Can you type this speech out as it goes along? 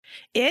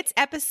It's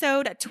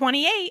episode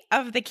 28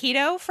 of the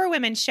Keto for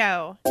Women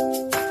show.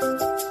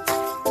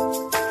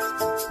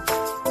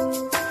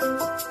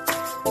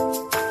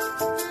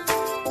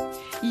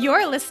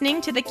 You're listening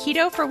to the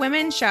Keto for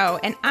Women show,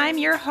 and I'm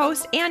your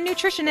host and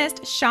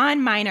nutritionist,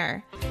 Shawn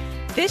Miner.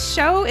 This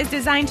show is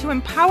designed to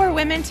empower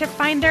women to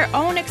find their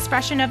own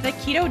expression of the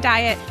keto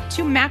diet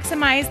to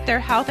maximize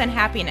their health and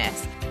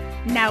happiness.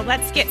 Now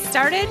let's get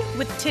started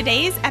with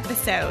today's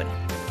episode.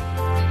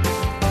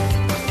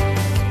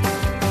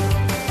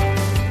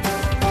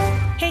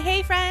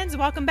 Hey friends,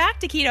 welcome back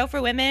to Keto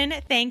for Women.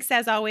 Thanks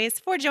as always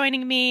for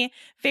joining me.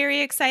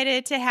 Very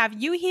excited to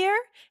have you here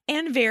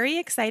and very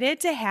excited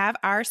to have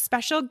our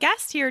special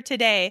guest here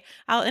today.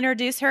 I'll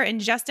introduce her in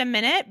just a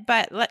minute,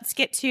 but let's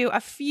get to a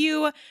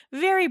few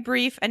very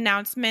brief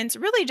announcements,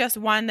 really just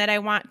one that I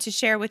want to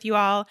share with you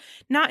all.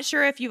 Not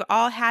sure if you've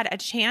all had a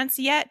chance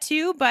yet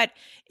to, but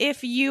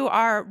if you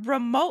are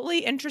remotely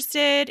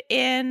interested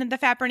in the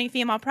Fat Burning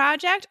Female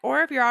Project,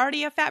 or if you're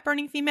already a fat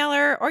burning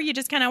femaler, or you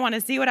just kind of want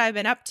to see what I've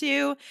been up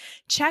to,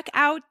 check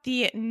out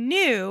the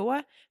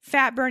new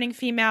Fat Burning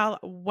Female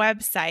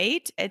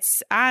website.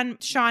 It's on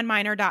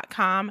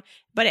ShawnMiner.com,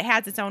 but it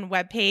has its own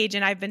webpage,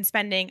 and I've been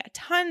spending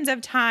tons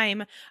of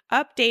time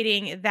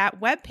updating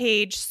that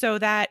webpage so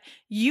that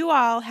you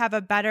all have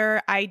a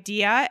better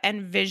idea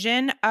and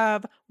vision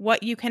of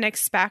what you can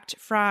expect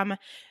from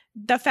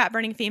the Fat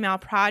Burning Female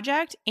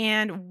Project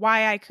and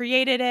why I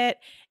created it,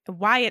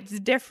 why it's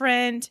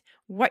different,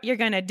 what you're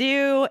going to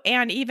do,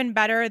 and even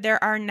better,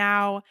 there are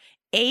now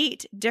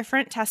 8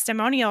 different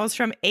testimonials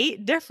from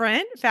 8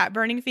 different fat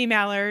burning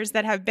femalers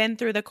that have been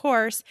through the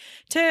course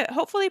to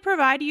hopefully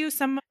provide you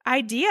some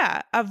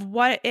idea of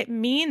what it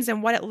means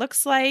and what it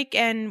looks like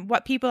and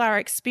what people are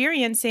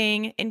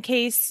experiencing in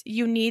case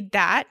you need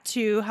that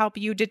to help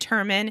you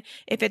determine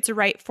if it's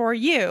right for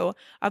you.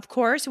 Of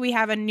course, we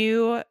have a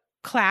new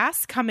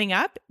class coming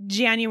up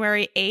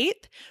January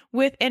 8th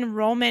with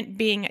enrollment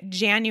being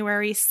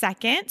January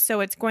 2nd. So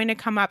it's going to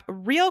come up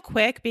real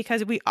quick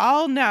because we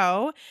all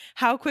know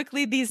how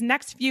quickly these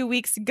next few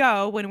weeks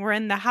go when we're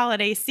in the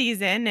holiday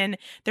season and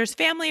there's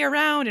family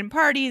around and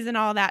parties and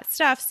all that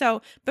stuff.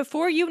 So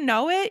before you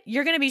know it,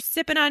 you're going to be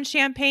sipping on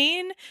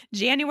champagne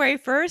January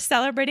 1st,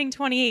 celebrating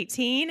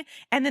 2018.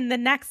 And then the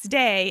next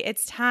day,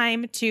 it's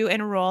time to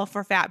enroll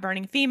for Fat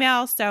Burning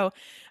Female. So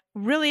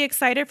really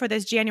excited for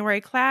this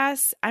January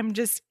class. I'm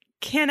just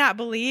cannot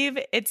believe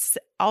it's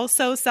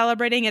also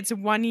celebrating its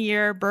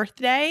 1-year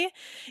birthday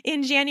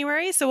in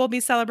January. So we'll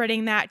be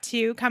celebrating that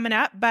too coming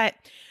up. But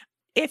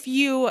if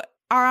you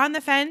are on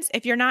the fence,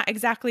 if you're not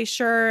exactly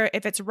sure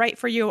if it's right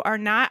for you or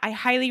not, I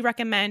highly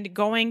recommend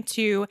going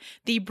to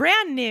the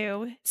brand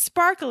new,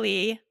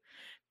 sparkly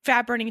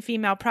Fat Burning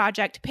Female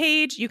Project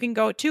page. You can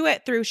go to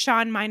it through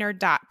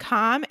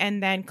ShawnMiner.com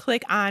and then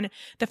click on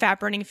the Fat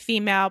Burning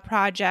Female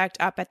Project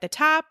up at the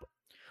top,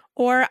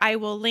 or I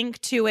will link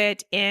to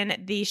it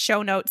in the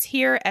show notes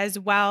here as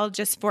well,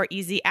 just for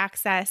easy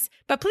access.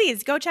 But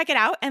please go check it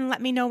out and let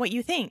me know what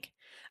you think.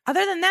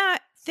 Other than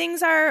that,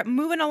 things are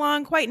moving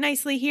along quite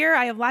nicely here.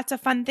 I have lots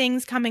of fun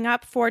things coming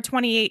up for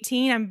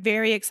 2018. I'm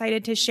very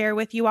excited to share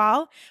with you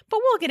all, but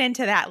we'll get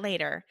into that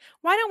later.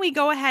 Why don't we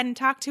go ahead and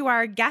talk to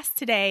our guest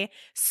today?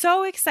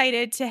 So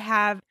excited to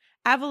have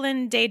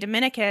Evelyn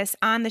DeDominicus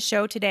on the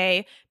show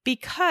today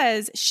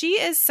because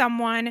she is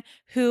someone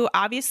who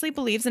obviously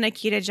believes in a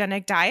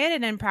ketogenic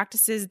diet and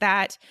practices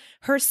that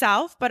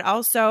herself, but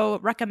also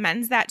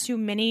recommends that to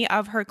many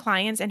of her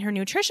clients in her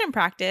nutrition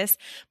practice.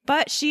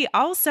 But she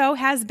also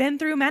has been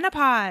through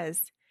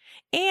menopause.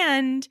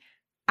 And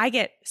I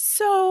get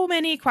so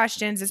many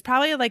questions. It's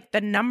probably like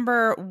the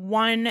number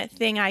one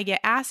thing I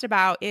get asked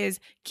about is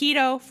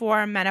keto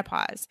for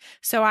menopause.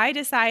 So I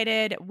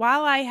decided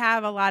while I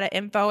have a lot of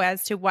info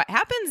as to what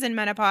happens in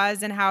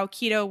menopause and how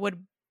keto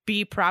would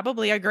be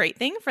probably a great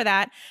thing for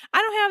that, I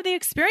don't have the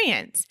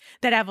experience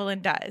that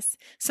Evelyn does.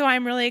 So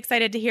I'm really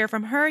excited to hear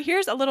from her.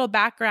 Here's a little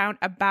background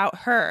about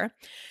her.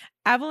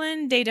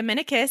 Evelyn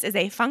DeDominicus is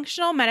a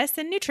functional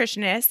medicine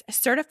nutritionist,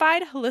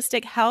 certified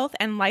holistic health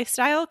and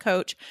lifestyle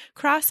coach,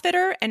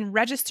 CrossFitter, and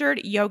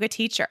registered yoga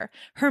teacher.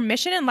 Her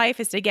mission in life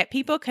is to get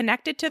people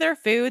connected to their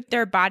food,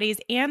 their bodies,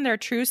 and their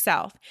true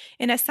self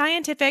in a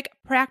scientific,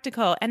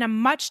 practical, and a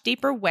much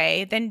deeper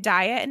way than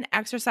diet and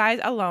exercise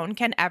alone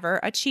can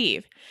ever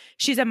achieve.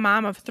 She's a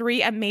mom of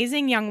 3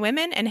 amazing young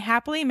women and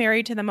happily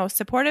married to the most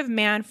supportive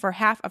man for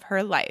half of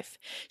her life.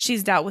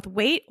 She's dealt with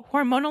weight,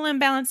 hormonal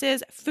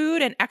imbalances,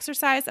 food and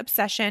exercise obsession,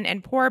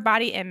 and poor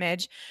body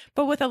image,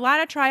 but with a lot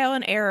of trial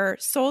and error,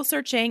 soul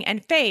searching,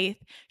 and faith,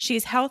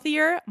 she's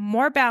healthier,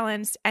 more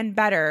balanced, and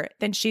better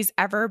than she's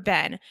ever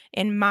been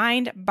in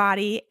mind,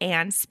 body,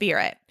 and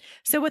spirit.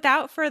 So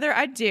without further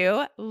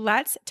ado,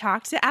 let's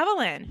talk to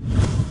Evelyn.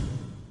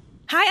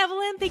 Hi,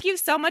 Evelyn. Thank you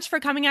so much for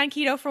coming on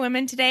Keto for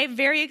Women today.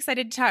 Very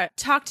excited to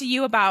talk to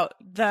you about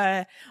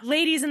the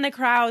ladies in the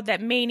crowd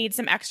that may need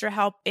some extra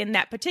help in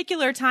that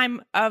particular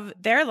time of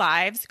their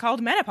lives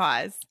called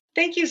menopause.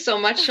 Thank you so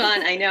much,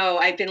 Shawn. I know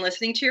I've been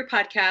listening to your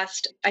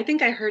podcast. I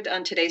think I heard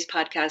on today's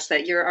podcast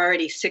that you're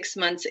already 6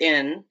 months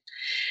in.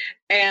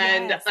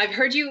 And Yes. I've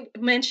heard you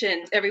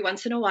mention every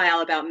once in a while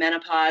about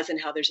menopause and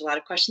how there's a lot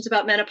of questions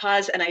about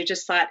menopause. And I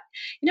just thought,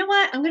 you know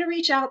what? I'm going to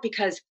reach out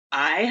because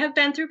I have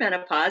been through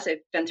menopause. I've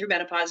been through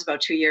menopause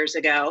about 2 years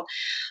ago.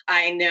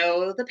 I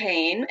know the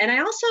pain. And I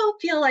also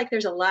feel like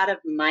there's a lot of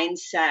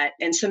mindset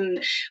and some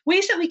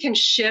ways that we can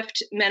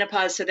shift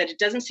menopause so that it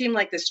doesn't seem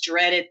like this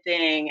dreaded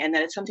thing and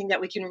that it's something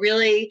that we can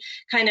really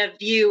kind of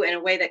view in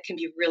a way that can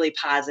be really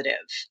positive.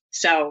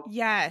 So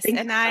Yes. thank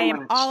you And I so am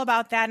much. all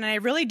about that. And I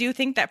really do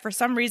think that for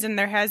some reason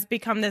there has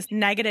become this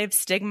negative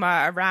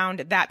stigma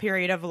around that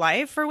period of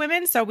life for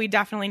women. So we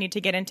definitely need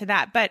to get into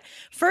that. But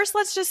first,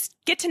 let's just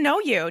get to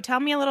know you. Tell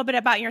me a little bit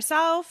about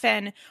yourself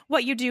and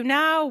what you do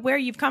now, where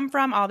you've come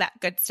from, all that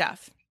good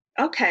stuff.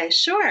 Okay,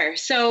 sure.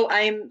 So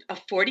I'm a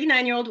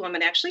 49-year-old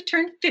woman, actually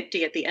turned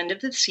 50 at the end of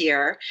this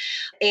year.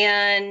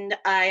 And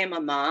I am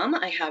a mom.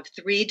 I have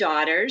three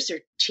daughters,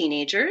 they're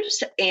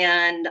teenagers.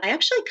 And I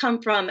actually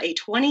come from a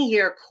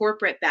 20-year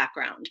corporate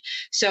background.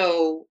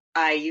 So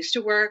I used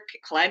to work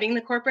climbing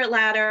the corporate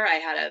ladder. I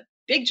had a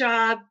big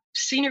job,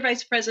 senior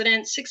vice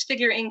president,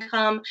 six-figure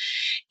income.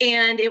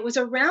 And it was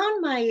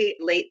around my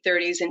late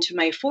 30s into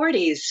my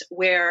 40s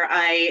where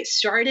I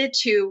started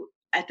to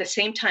at the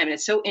same time, and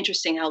it's so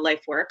interesting how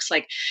life works.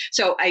 Like,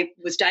 so I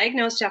was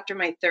diagnosed after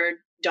my third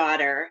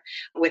daughter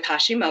with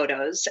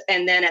Hashimoto's.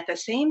 And then at the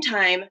same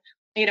time,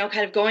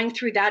 kind of going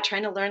through that,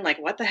 trying to learn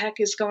like what the heck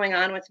is going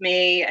on with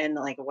me and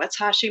like what's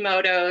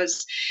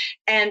Hashimoto's.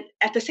 And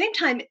at the same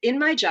time, in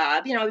my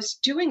job, I was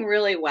doing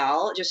really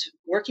well, just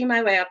working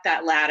my way up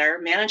that ladder,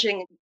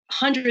 managing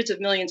hundreds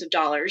of millions of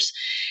dollars.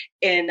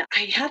 And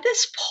I had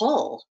this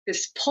pull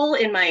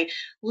in my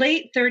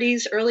late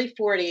 30s, early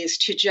 40s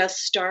to just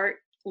start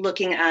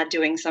looking at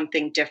doing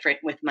something different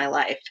with my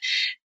life.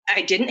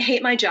 I didn't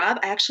hate my job.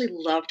 I actually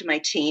loved my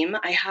team.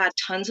 I had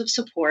tons of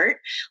support,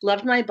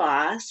 loved my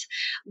boss,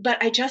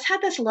 but I just had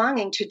this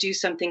longing to do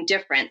something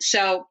different.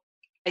 So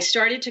I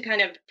started to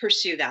kind of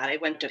pursue that. I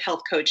went to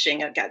health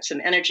coaching. I got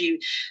some energy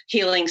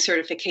healing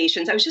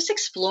certifications. I was just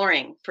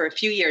exploring for a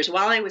few years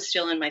while I was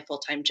still in my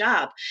full-time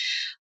job.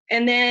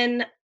 And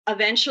then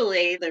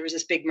eventually there was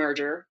this big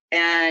merger,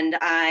 and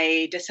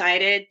I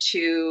decided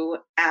to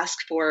ask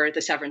for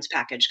the severance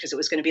package because it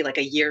was going to be like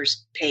a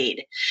year's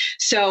paid.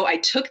 So I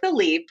took the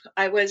leap.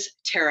 I was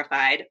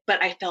terrified,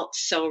 but I felt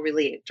so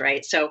relieved,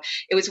 right? So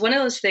it was one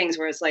of those things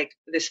where it's like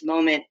this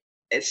moment,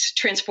 it's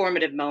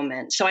transformative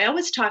moment. So I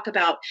always talk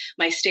about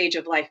my stage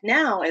of life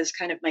now as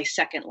kind of my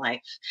second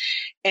life.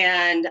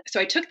 And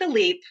so I took the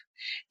leap.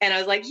 And I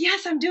was like,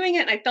 yes, I'm doing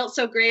it. And I felt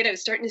so great. I was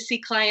starting to see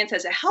clients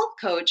as a health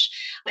coach.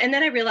 And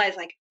then I realized,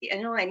 like,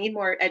 I need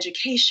more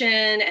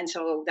education. And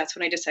so that's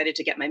when I decided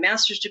to get my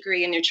master's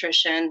degree in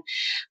nutrition.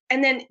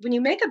 And then when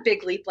you make a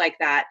big leap like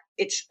that,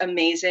 it's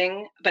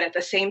amazing. But at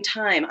the same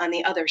time, on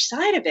the other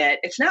side of it,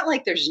 it's not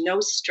like there's no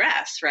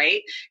stress,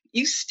 right?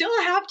 You still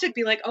have to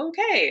be like,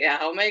 okay,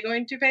 how am I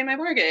going to pay my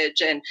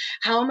mortgage? And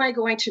how am I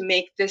going to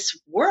make this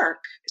work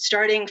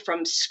starting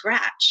from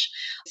scratch?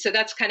 So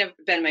that's kind of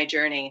been my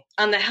journey.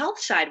 On the health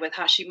side with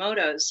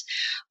Hashimoto's,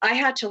 I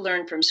had to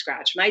learn from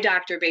scratch. My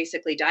doctor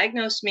basically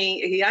diagnosed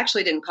me. He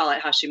actually didn't call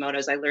it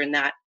Hashimoto's. I learned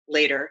that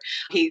later.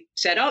 He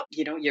said, oh,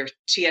 your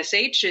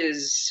TSH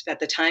is, at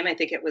the time, I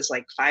think it was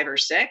like 5 or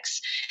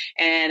 6.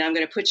 And I'm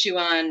going to put you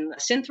on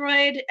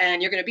Synthroid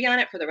and you're going to be on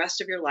it for the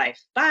rest of your life.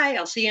 Bye.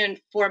 I'll see you in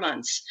 4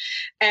 months.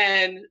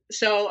 And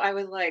so I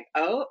was like,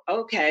 oh,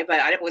 okay.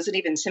 But I wasn't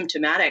even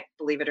symptomatic,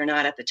 believe it or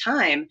not, at the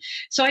time.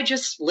 So I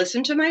just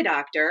listened to my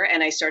doctor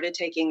and I started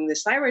taking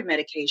this thyroid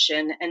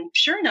medication. And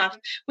sure enough,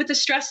 with the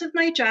stress of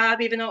my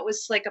job, even though it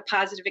was like a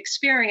positive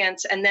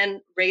experience, and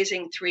then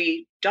raising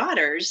 3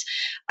 daughters,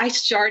 I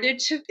started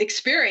to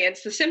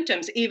experience the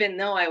symptoms, even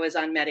though I was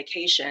on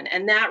medication.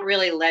 And that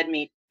really led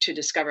me to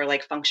discover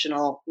like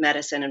functional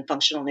medicine and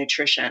functional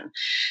nutrition.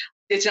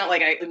 It's not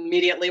like I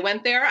immediately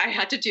went there. I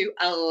had to do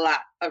a lot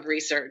of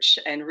research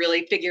and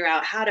really figure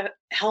out how to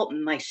help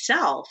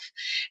myself.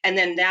 And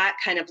then that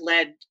kind of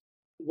led,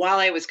 while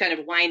I was kind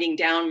of winding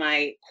down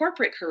my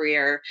corporate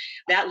career,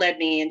 that led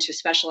me into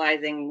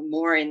specializing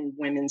more in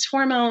women's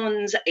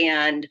hormones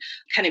and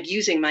kind of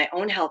using my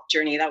own health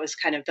journey. That was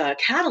kind of the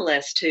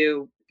catalyst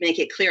to make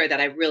it clear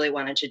that I really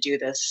wanted to do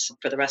this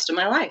for the rest of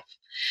my life.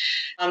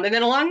 And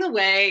then along the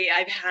way,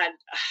 I've had,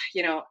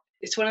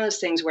 it's one of those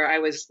things where I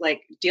was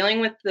like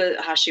dealing with the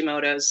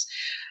Hashimoto's,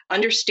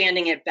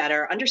 understanding it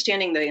better,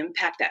 understanding the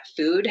impact that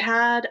food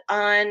had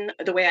on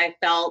the way I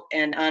felt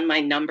and on my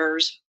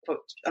numbers, quote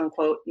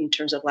unquote, in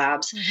terms of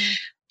labs. Mm-hmm.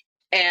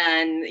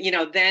 And,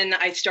 then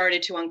I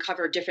started to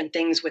uncover different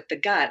things with the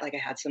gut. Like I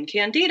had some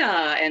candida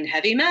and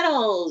heavy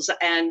metals.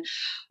 And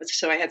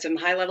so I had some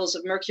high levels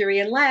of mercury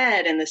and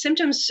lead, and the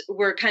symptoms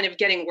were kind of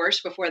getting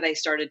worse before they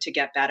started to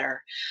get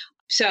better.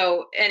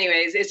 So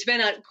anyways, it's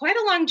been quite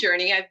a long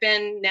journey. I've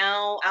been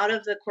now out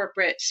of the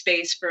corporate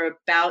space for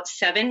about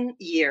 7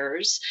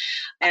 years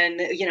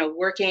and,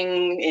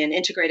 working in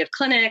integrative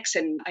clinics.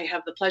 And I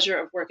have the pleasure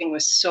of working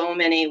with so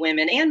many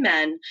women and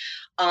men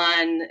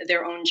on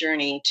their own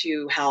journey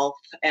to health.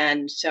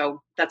 And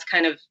so that's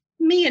kind of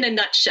me in a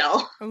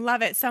nutshell.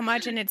 Love it so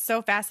much. And it's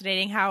so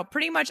fascinating how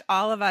pretty much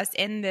all of us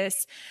in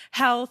this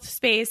health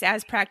space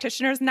as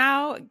practitioners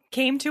now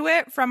came to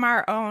it from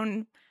our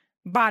own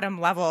bottom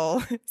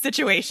level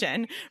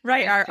situation,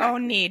 right? Exactly. Our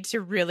own need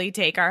to really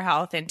take our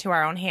health into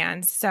our own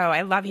hands. So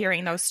I love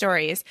hearing those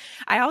stories.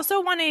 I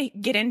also want to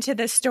get into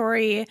the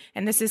story,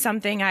 and this is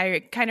something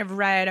I kind of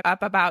read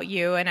up about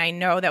you, and I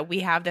know that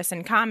we have this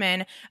in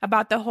common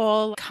about the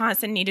whole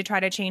constant need to try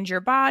to change your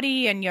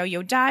body and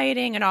yo-yo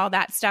dieting and all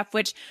that stuff,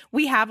 which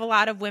we have a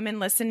lot of women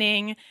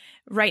listening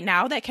right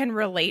now that can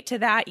relate to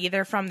that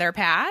either from their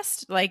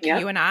past, like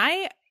Yep. you and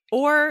I,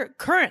 or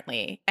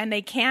currently, and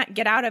they can't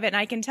get out of it. And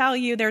I can tell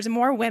you there's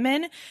more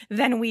women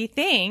than we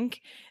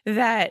think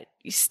that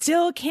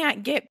still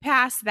can't get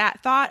past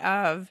that thought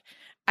of,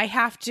 I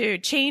have to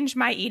change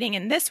my eating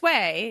in this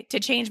way to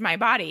change my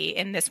body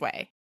in this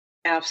way.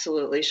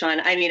 Absolutely, Sean.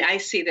 I mean, I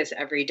see this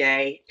every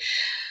day.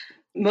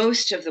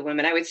 Most of the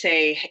women, I would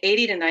say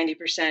 80 to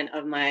 90%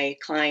 of my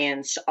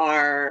clients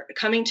are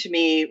coming to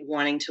me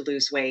wanting to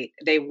lose weight.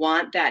 They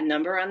want that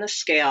number on the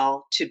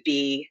scale to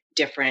be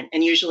different.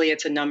 And usually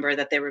it's a number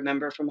that they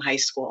remember from high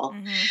school.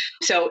 Mm-hmm.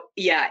 So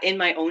yeah, in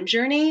my own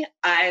journey,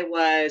 I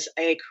was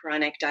a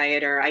chronic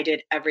dieter. I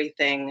did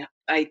everything.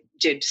 I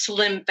did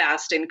slim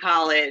fast in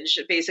college,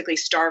 basically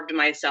starved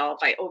myself.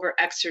 I over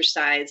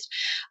exercised.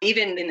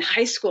 Even in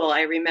high school,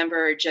 I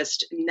remember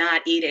just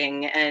not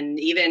eating and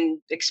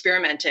even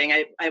experimenting.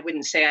 I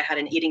wouldn't say I had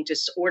an eating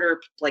disorder,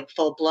 like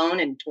full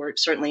blown, and or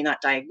certainly not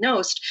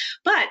diagnosed,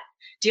 but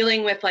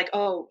dealing with like,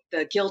 oh,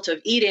 the guilt of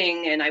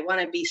eating and I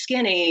want to be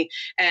skinny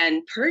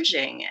and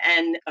purging.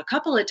 And a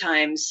couple of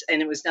times,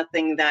 and it was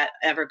nothing that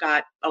ever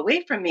got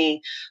away from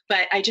me,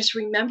 but I just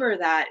remember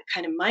that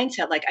kind of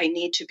mindset, like I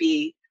need to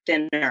be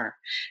thinner.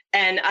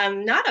 And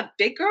I'm not a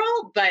big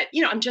girl, but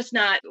I'm just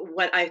not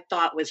what I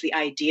thought was the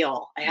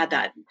ideal. I had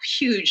that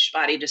huge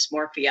body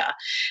dysmorphia.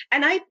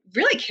 And I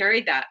really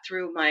carried that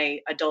through my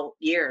adult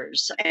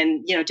years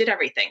and, did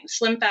everything,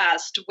 Slim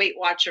Fast, Weight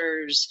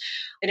Watchers.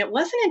 And it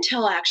wasn't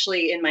until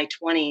actually in my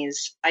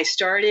 20s, I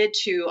started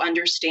to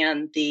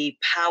understand the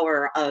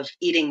power of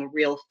eating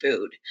real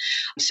food.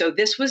 So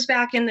this was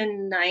back in the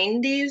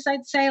 90s,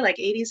 I'd say, like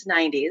 80s,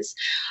 90s.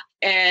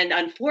 And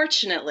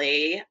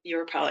unfortunately, you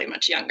were probably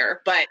much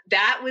younger, but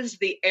that was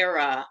the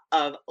era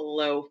of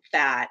low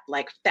fat,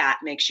 like fat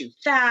makes you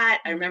fat.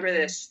 I remember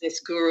this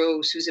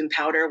guru, Susan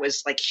Powder,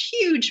 was like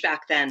huge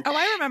back then. Oh,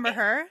 I remember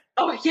her.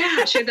 Oh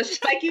yeah. She had the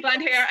spiky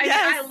blonde hair.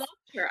 Yes. I loved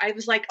her. I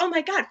was like, oh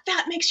my God,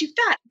 fat makes you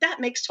fat. That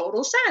makes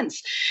total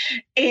sense.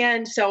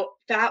 And so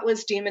fat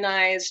was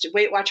demonized.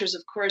 Weight Watchers,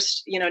 of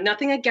course,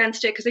 nothing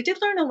against it because I did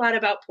learn a lot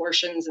about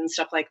portions and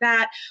stuff like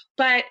that.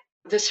 But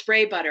the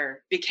spray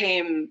butter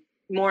became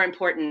more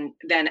important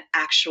than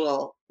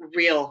actual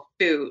real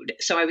food.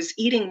 So I was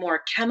eating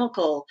more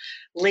chemical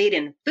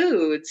laden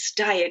foods,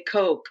 Diet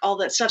Coke, all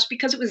that stuff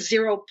because it was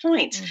 0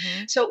 points.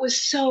 Mm-hmm. So it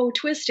was so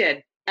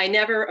twisted. I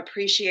never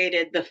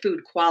appreciated the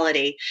food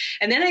quality.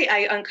 And then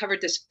I uncovered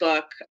this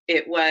book.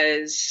 It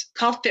was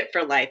called Fit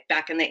for Life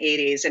back in the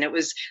 80s. And it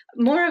was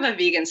more of a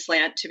vegan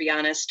slant, to be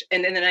honest.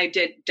 And then I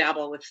did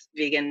dabble with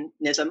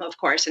veganism, of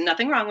course, and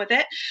nothing wrong with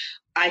it.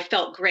 I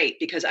felt great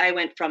because I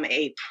went from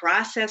a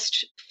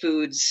processed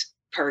foods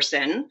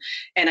person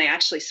and I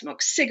actually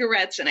smoked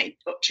cigarettes and I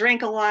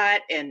drank a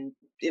lot and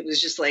it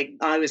was just like,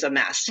 I was a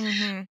mess.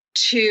 Mm-hmm.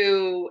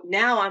 To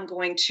now I'm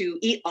going to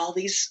eat all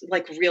these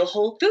like real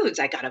whole foods.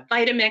 I got a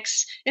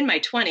Vitamix in my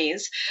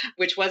 20s,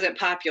 which wasn't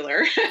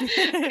popular.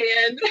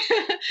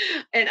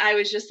 and I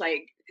was just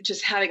like,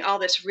 just having all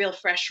this real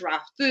fresh raw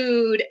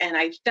food. And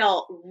I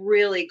felt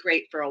really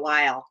great for a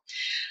while.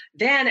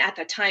 Then at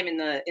the time in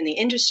the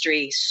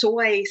industry,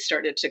 soy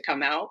started to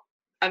come out.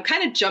 I'm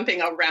kind of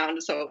jumping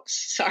around, so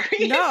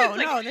sorry.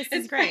 No, this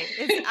is great.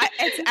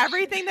 It's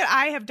everything that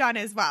I have done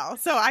as well.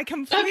 So I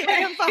completely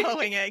am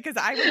following it because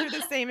I would do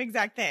the same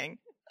exact thing.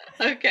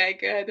 Okay,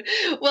 good.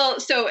 Well,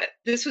 so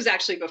this was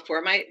actually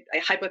before my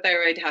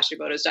hypothyroid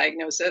Hashimoto's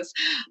diagnosis.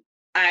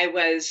 I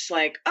was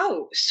like,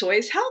 oh,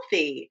 soy's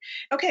healthy.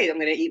 Okay, I'm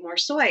going to eat more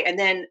soy. And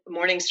then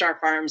Morningstar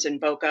Farms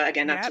and Boca,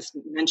 again, not to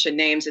mention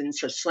names and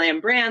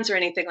slam brands or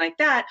anything like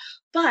that,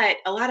 but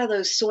a lot of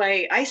those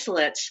soy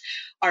isolates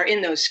are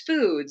in those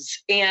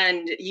foods.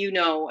 And you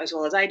know, as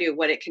well as I do,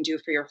 what it can do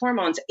for your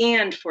hormones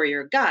and for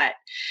your gut.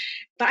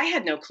 But I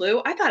had no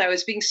clue. I thought I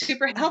was being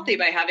super healthy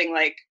by having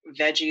like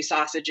veggie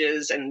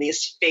sausages and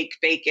this fake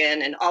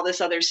bacon and all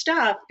this other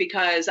stuff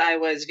because I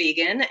was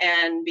vegan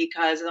and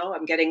because,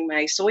 I'm getting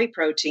my soy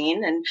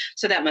protein. And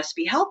so that must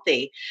be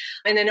healthy.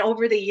 And then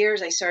over the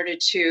years, I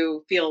started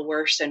to feel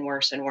worse and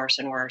worse and worse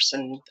and worse.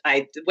 And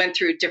I went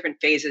through different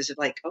phases of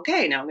like,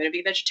 okay, now I'm going to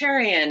be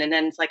vegetarian. And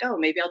then it's like, oh,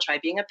 maybe I'll try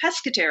being a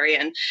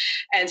pescatarian.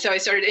 And so I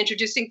started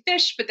introducing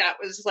fish, but that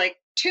was like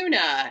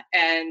tuna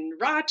and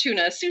raw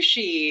tuna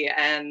sushi.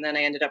 And then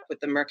I ended up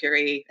with the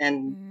mercury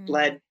and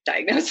blood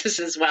diagnosis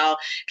as well.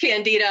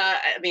 Candida,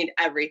 I mean,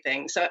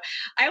 everything. So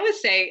I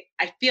always say,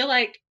 I feel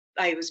like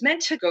I was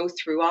meant to go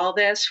through all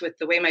this with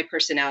the way my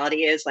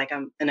personality is, like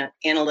I'm an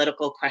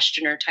analytical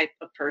questioner type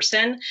of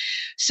person,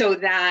 so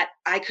that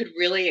I could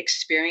really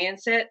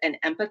experience it and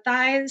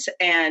empathize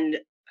and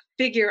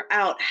figure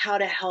out how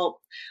to help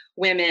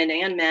women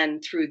and men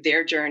through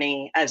their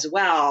journey as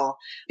well,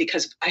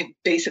 because I've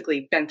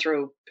basically been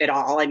through it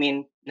all. I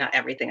mean, not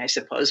everything, I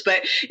suppose,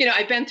 but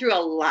I've been through a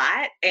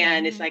lot,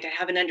 and it's like I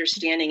have an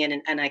understanding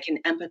and I can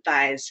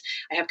empathize.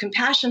 I have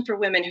compassion for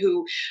women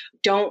who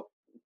don't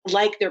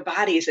like their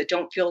bodies, that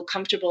don't feel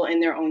comfortable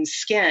in their own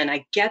skin.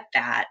 I get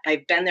that.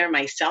 I've been there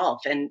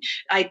myself, and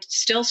I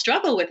still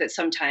struggle with it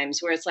sometimes,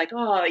 where it's like,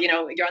 oh, you're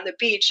on the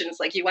beach and it's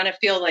like you want to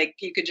feel like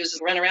you could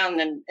just run around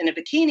in a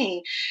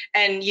bikini,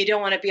 and you don't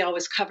want to be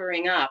always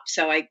covering up.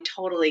 So I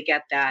totally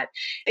get that.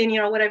 And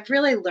what I've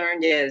really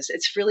learned is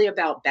it's really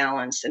about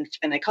balance,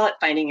 and I call it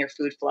finding your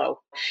food flow.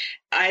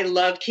 I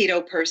love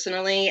keto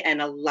personally, and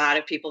a lot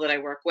of people that I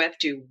work with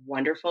do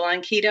wonderful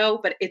on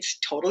keto, but it's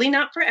totally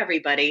not for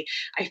everybody.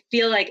 I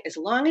feel like as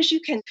long as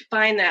you can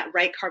find that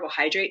right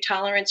carbohydrate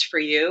tolerance for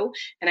you,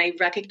 and I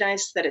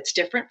recognize that it's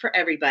different for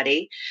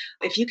everybody,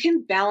 if you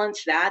can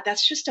balance that,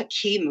 that's just a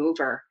key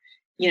mover.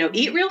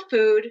 Eat real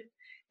food,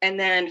 and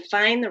then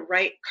find the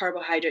right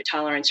carbohydrate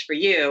tolerance for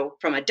you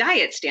from a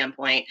diet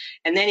standpoint.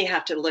 And then you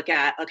have to look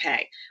at,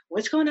 okay,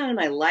 what's going on in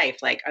my life?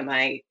 Like, am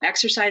I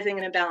exercising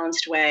in a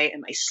balanced way?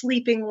 Am I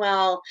sleeping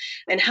well?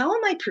 And how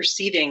am I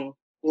perceiving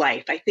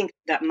life? I think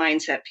that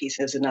mindset piece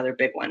is another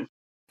big one.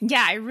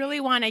 Yeah, I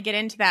really want to get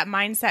into that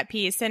mindset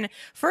piece. And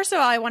first of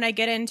all, I want to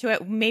get into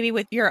it maybe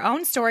with your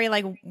own story.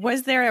 Like,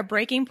 was there a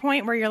breaking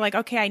point where you're like,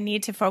 okay, I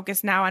need to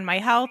focus now on my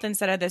health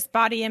instead of this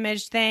body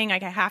image thing?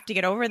 Like, I have to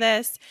get over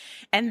this.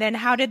 And then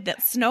how did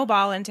that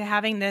snowball into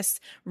having this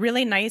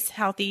really nice,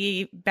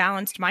 healthy,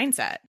 balanced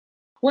mindset?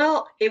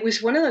 Well, it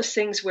was one of those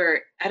things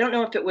where I don't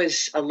know if it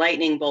was a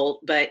lightning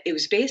bolt, but it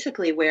was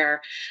basically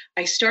where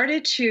I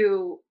started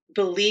to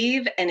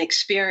believe and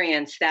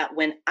experience that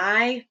when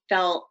I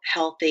felt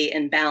healthy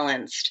and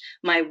balanced,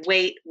 my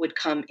weight would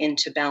come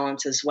into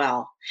balance as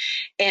well.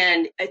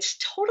 And it's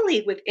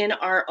totally within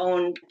our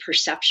own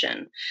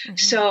perception. Mm-hmm.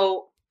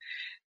 So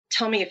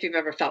tell me if you've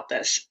ever felt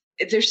this.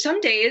 There's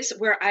some days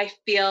where I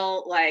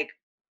feel like,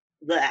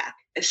 bleh.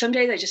 Some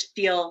days I just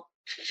feel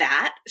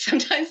fat.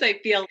 Sometimes I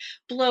feel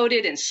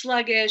bloated and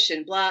sluggish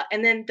and blah.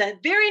 And then the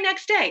very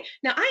next day,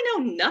 now I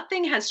know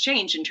nothing has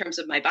changed in terms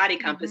of my body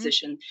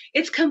composition. Mm-hmm.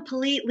 It's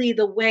completely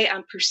the way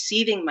I'm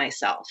perceiving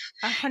myself.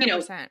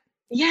 100%.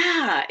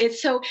 Yeah.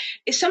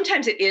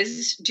 Sometimes it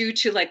is due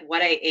to like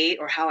what I ate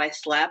or how I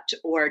slept,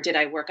 or did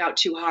I work out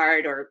too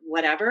hard or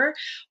whatever.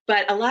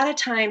 But a lot of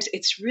times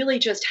it's really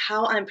just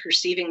how I'm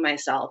perceiving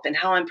myself and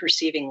how I'm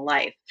perceiving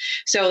life.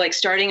 So like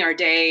starting our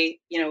day,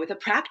 with a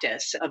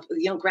practice of,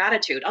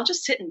 gratitude. I'll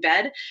just sit in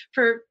bed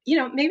for,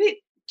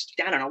 maybe,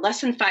 I don't know,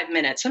 less than 5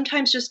 minutes,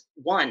 sometimes just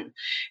one.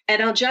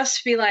 And I'll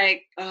just be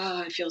like,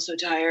 oh, I feel so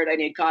tired. I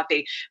need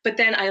coffee. But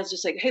then I'll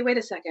just like, hey, wait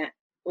a second.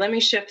 Let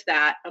me shift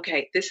that.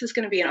 Okay, this is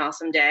going to be an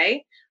awesome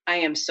day. I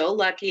am so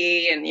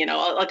lucky. And,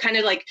 I'll kind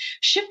of like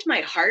shift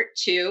my heart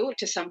to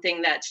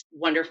something that's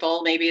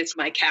wonderful. Maybe it's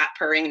my cat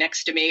purring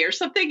next to me or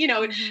something,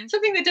 mm-hmm.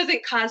 something that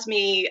doesn't cause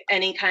me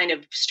any kind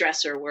of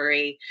stress or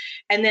worry.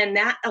 And then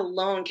that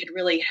alone can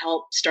really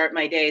help start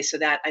my day, so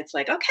that it's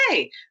like,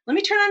 okay, let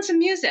me turn on some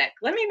music.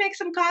 Let me make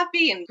some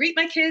coffee and greet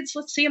my kids.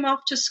 Let's see them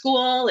off to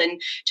school.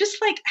 And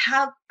just like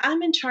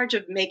I'm in charge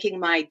of making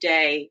my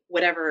day,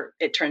 whatever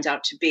it turns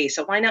out to be.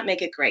 So why not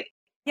make it great?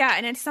 Yeah.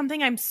 And it's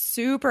something I'm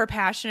super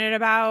passionate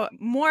about,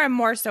 more and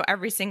more so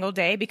every single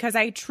day, because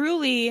I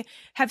truly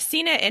have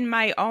seen it in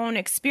my own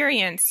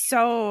experience.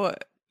 So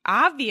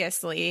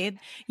obviously,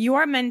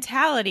 your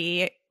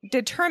mentality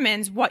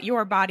determines what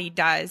your body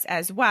does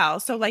as well.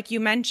 So like you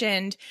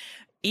mentioned,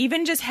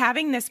 even just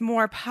having this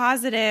more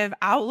positive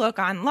outlook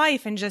on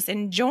life and just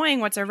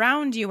enjoying what's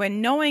around you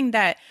and knowing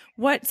that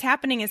what's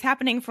happening is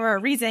happening for a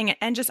reason,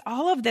 and just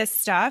all of this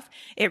stuff,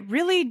 it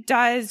really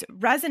does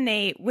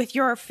resonate with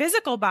your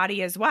physical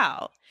body as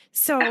well.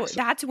 So Absolutely.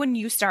 That's when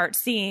you start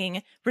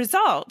seeing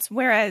results.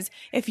 Whereas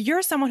if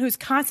you're someone who's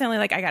constantly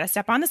like, I got to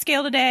step on the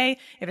scale today,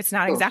 if it's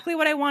not exactly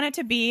what I want it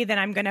to be, then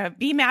I'm going to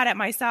be mad at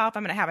myself.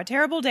 I'm going to have a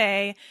terrible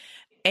day.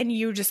 And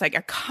you just like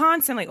are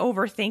constantly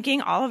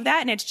overthinking all of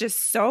that, and it's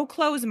just so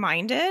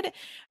close-minded,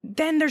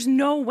 then there's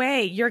no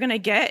way you're going to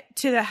get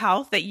to the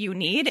health that you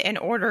need in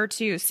order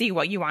to see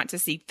what you want to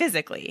see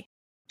physically.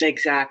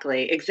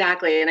 Exactly.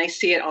 And I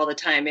see it all the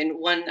time. And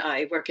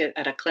I work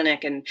at a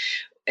clinic, and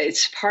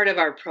it's part of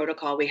our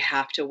protocol. We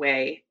have to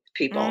weigh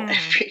people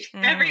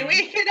every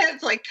week. And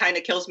it's like kind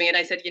of kills me. And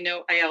I said,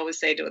 I always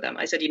say to them,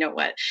 I said, you know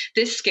what?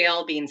 This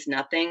scale means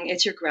nothing.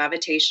 It's your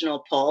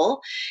gravitational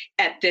pull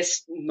at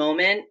this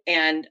moment.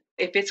 And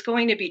if it's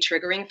going to be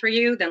triggering for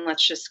you, then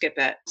let's just skip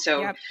it.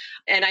 So, yep.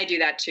 And I do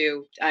that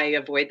too. I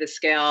avoid the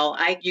scale.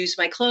 I use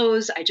my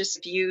clothes. I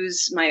just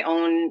use my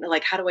own,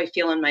 like, how do I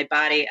feel in my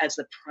body as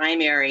the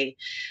primary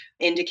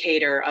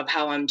indicator of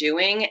how I'm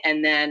doing.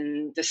 And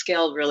then the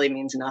scale really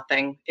means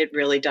nothing. It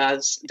really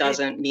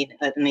doesn't mean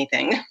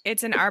anything.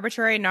 It's an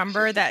arbitrary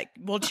number that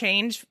will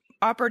change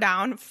up or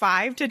down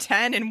 5 to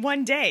 10 in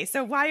one day.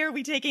 So why are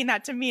we taking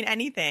that to mean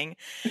anything?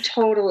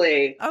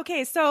 Totally.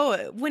 Okay,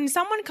 so when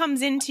someone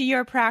comes into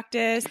your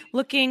practice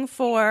looking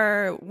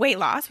for weight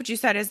loss, which you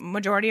said is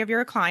majority of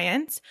your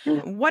clients,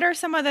 what are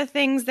some of the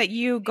things that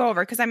you go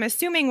over? Because I'm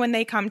assuming when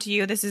they come to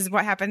you, this is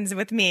what happens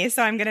with me.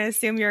 So I'm going to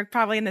assume you're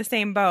probably in the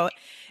same boat.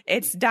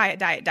 It's diet,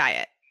 diet,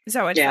 diet.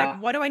 So it's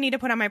like, what do I need to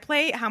put on my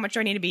plate? How much do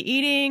I need to be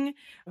eating?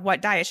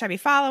 What diet should I be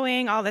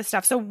following? All this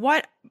stuff. So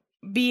what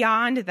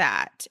beyond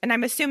that? And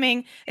I'm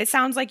assuming it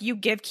sounds like you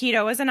give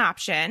keto as an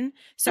option.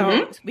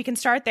 So we can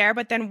start there.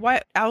 But then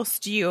what else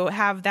do you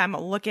have them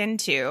look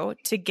into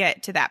to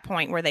get to that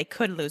point where they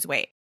could lose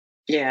weight?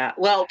 Yeah.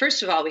 Well,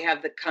 first of all, we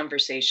have the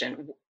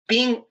conversation.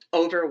 Being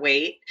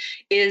overweight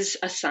is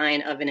a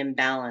sign of an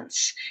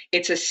imbalance.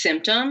 It's a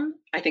symptom.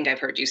 I think I've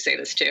heard you say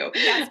this too.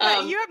 Yes,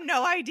 but you have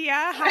no idea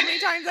how many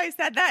times I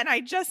said that, and I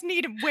just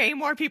need way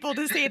more people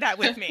to say that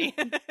with me.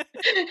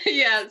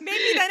 Yes.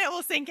 Maybe then it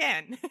will sink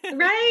in.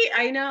 Right.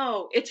 I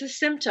know. It's a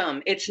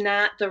symptom. It's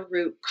not the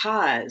root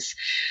cause.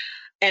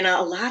 And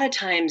a lot of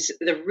times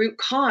the root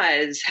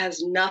cause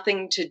has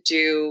nothing to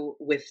do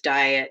with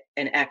diet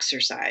and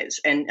exercise.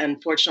 And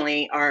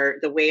unfortunately,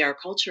 the way our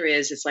culture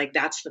is, it's like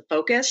that's the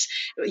focus.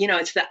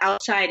 It's the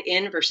outside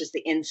in versus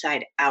the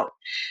inside out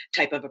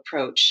type of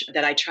approach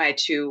that I try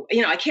to,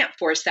 I can't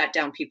force that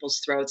down people's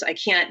throats. I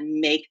can't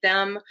make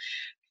them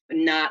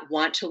not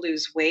want to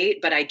lose weight,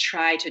 but I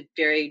try to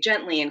very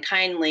gently and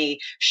kindly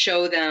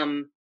show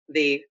them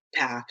the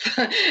path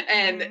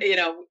and,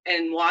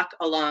 and walk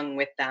along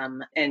with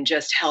them and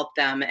just help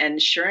them.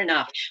 And sure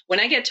enough, when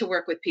I get to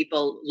work with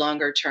people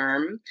longer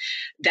term,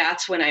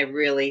 that's when I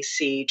really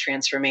see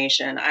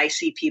transformation. I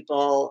see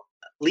people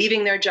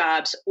leaving their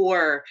jobs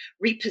or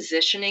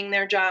repositioning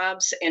their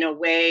jobs in a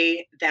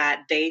way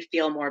that they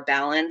feel more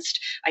balanced.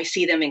 I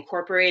see them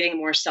incorporating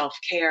more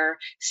self-care,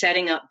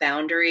 setting up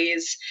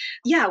boundaries.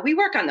 Yeah, we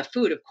work on the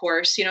food, of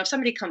course. If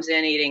somebody comes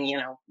in eating,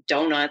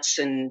 donuts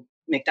and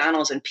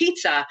McDonald's and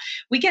pizza,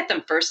 we get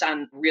them first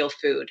on real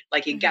food.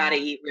 Like you got to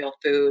eat real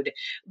food.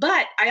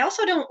 But I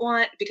also don't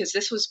want, because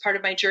this was part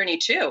of my journey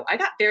too. I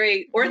got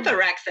very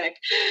orthorexic,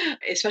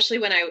 especially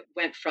when I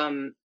went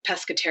from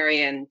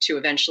pescatarian to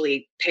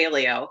eventually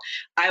paleo.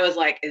 I was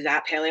like, is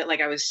that paleo?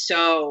 Like I was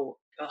so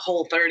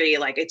Whole30,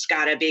 like it's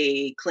got to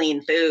be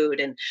clean food.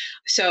 And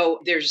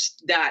so there's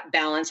that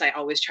balance I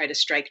always try to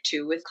strike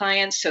too with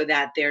clients so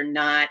that they're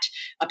not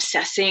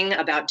obsessing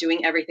about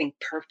doing everything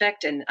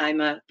perfect. And I'm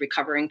a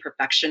recovering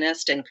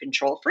perfectionist and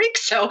control freak.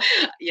 So,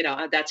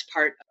 that's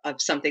part of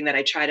something that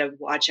I try to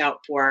watch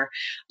out for.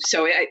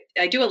 So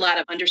I do a lot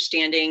of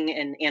understanding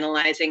and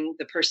analyzing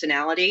the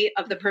personality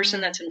of the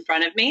person that's in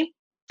front of me.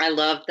 I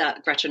love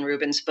that Gretchen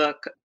Rubin's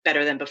book,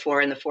 Better Than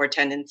Before and the Four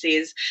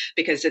Tendencies,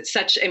 because it's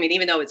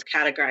even though it's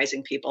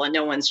categorizing people and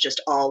no one's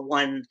just all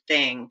one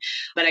thing,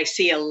 but I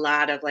see a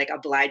lot of like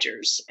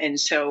obligers. And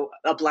so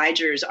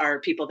obligers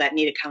are people that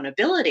need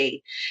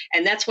accountability.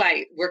 And that's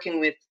why working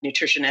with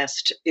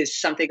nutritionists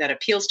is something that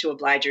appeals to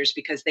obligers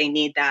because they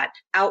need that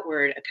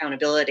outward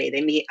accountability.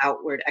 They meet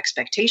outward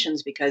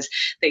expectations because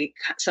they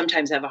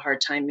sometimes have a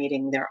hard time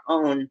meeting their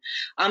own.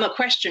 I'm a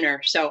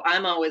questioner. So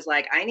I'm always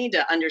like, I need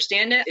to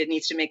understand it. It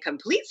needs to make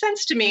complete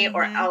sense to me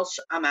or else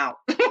I'm out.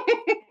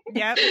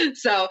 Yep.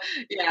 So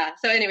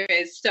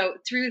anyways, so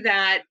through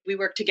that, we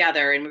work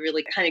together and we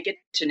really kind of get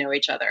to know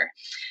each other.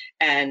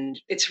 And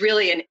it's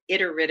really an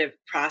iterative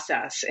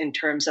process in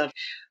terms of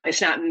it's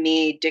not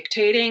me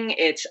dictating,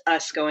 it's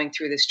us going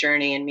through this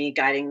journey and me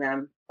guiding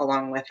them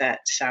along with it.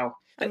 So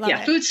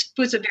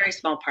food's a very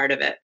small part of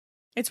it.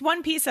 It's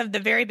one piece of the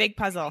very big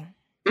puzzle.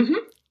 Mm-hmm.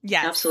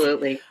 Yes.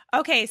 Absolutely.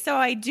 Okay. So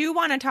I do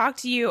want to talk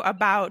to you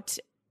about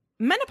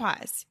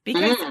menopause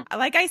because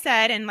like I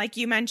said, and like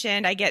you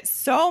mentioned, I get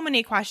so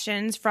many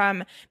questions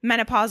from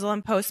menopausal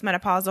and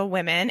postmenopausal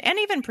women and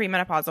even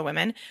premenopausal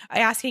women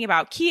asking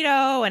about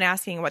keto and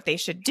asking what they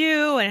should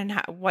do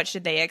and what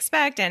should they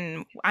expect.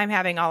 And I'm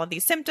having all of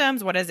these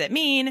symptoms. What does it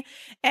mean?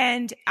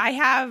 And I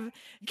have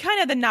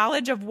kind of the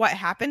knowledge of what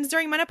happens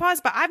during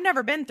menopause, but I've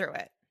never been through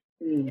it.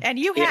 And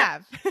you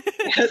have.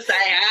 Yes, I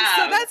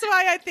have. So that's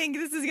why I think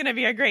this is going to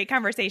be a great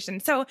conversation.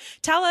 So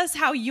tell us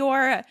how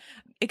your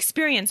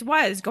experience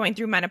was going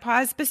through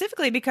menopause,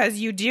 specifically because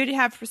you did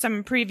have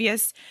some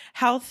previous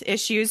health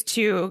issues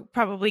to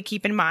probably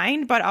keep in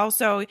mind, but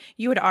also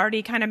you had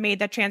already kind of made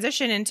that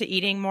transition into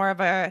eating more of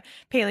a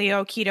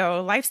paleo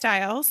keto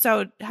lifestyle.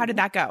 So how did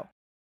that go?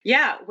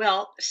 Yeah,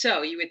 well,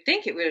 so you would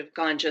think it would have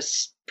gone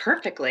just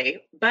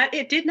perfectly, but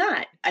it did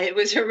not. It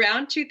was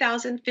around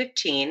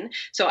 2015.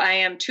 So I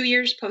am 2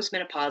 years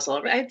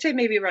postmenopausal. I'd say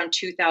maybe around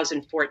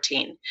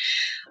 2014.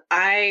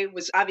 I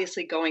was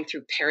obviously going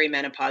through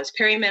perimenopause.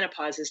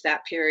 Perimenopause is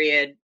that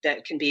period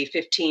that can be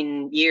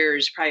 15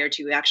 years prior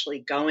to actually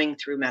going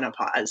through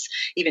menopause,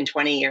 even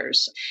 20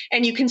 years.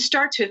 And you can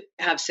start to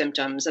have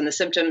symptoms, and the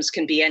symptoms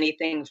can be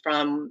anything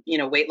from,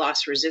 weight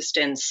loss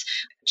resistance,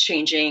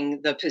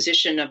 changing the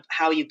position of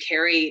how you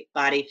carry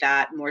body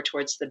fat more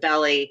towards the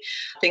belly,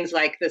 things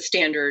like the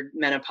standard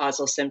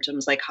menopausal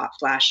symptoms like hot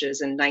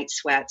flashes and night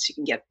sweats. You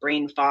can get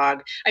brain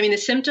fog. I mean, the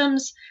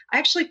symptoms, I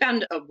actually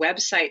found a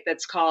website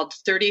that's called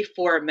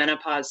 34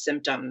 menopause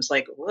symptoms.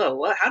 Like, whoa,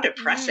 what, how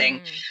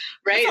depressing,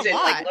 right? That's Is a it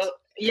lot. like,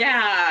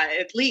 yeah,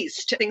 at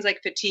least things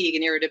like fatigue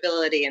and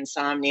irritability,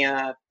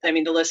 insomnia. I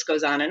mean, the list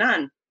goes on and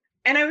on.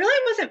 And I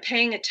really wasn't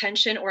paying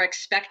attention or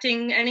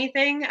expecting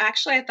anything.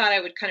 Actually, I thought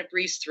I would kind of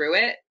breeze through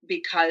it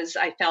because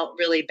I felt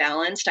really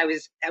balanced. I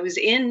was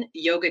in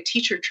yoga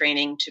teacher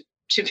training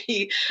to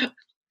be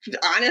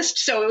honest.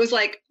 So it was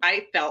like,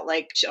 I felt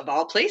like, of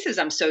all places,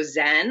 I'm so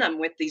zen. I'm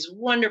with these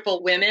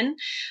wonderful women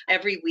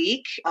every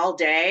week, all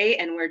day,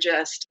 and we're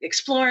just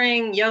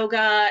exploring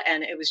yoga.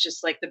 And it was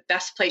just like the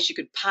best place you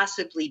could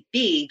possibly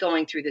be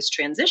going through this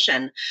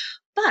transition.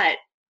 But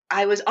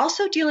I was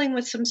also dealing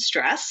with some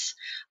stress.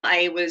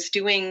 I was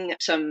doing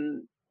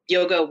some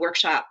yoga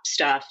workshop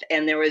stuff,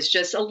 and there was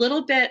just a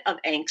little bit of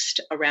angst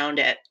around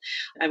it.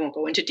 I won't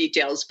go into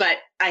details, but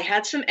I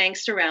had some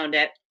angst around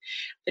it,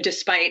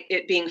 despite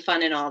it being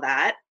fun and all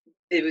that.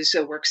 It was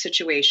a work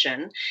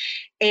situation.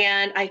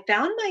 And I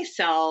found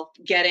myself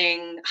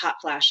getting hot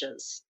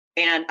flashes.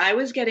 And I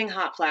was getting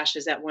hot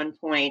flashes at one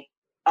point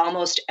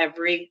almost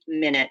every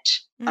minute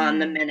on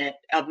the minute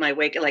of my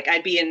wake. Like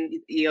I'd be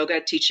in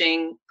yoga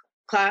teaching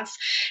class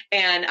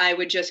and I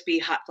would just be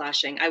hot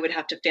flashing. I would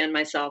have to fan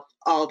myself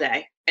all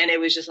day. And it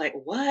was just like,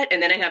 what?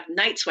 And then I'd have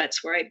night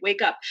sweats where I'd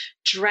wake up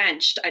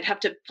drenched. I'd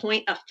have to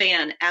point a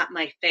fan at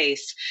my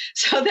face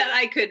so that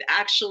I could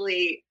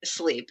actually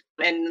sleep.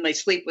 And my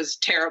sleep was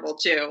terrible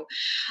too.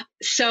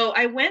 So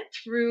I went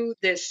through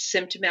this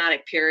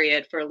symptomatic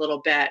period for a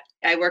little bit.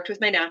 I worked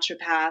with my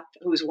naturopath,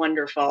 who was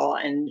wonderful.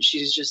 And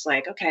she's just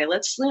like, okay,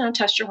 let's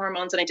test your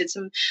hormones. And I did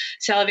some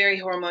salivary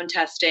hormone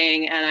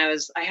testing. And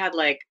I had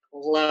like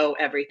low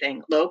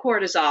everything, low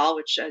cortisol,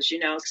 which, as you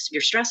know, is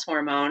your stress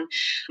hormone,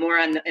 more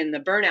in the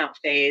burnout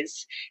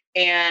phase,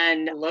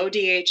 and low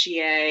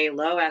DHEA,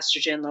 low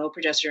estrogen, low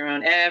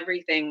progesterone,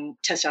 everything,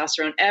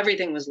 testosterone,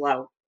 everything was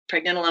low.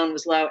 Pregnenolone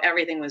was low.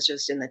 Everything was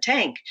just in the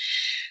tank.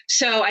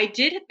 So I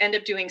did end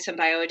up doing some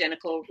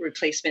bioidentical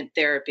replacement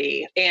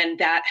therapy, and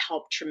that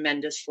helped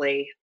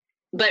tremendously.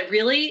 But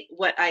really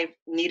what I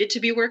needed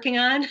to be working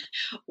on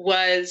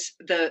was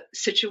the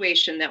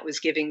situation that was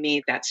giving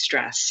me that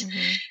stress.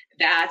 Mm-hmm.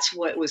 That's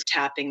what was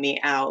tapping me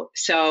out.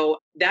 So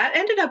that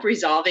ended up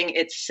resolving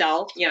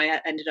itself. I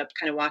ended up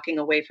kind of walking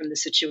away from the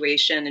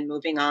situation and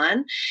moving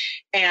on.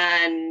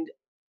 And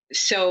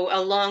so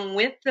along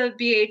with the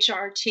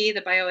BHRT,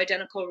 the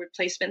bioidentical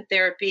replacement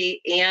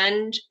therapy,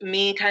 and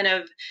me kind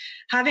of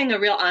having a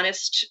real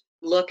honest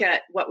look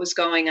at what was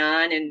going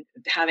on and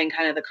having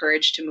kind of the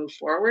courage to move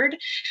forward,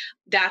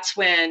 that's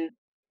when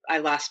I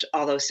lost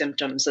all those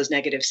symptoms, those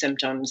negative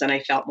symptoms, and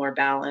I felt more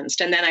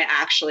balanced. And then I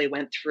actually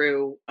went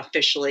through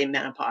officially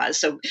menopause.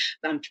 So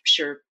I'm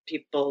sure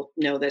people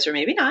know this or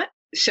maybe not.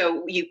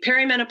 So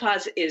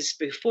perimenopause is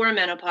before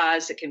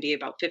menopause. It can be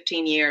about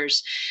 15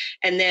 years.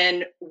 And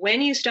then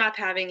when you stop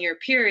having your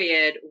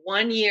period,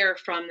 1 year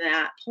from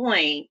that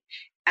point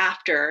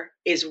after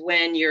is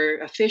when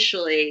you're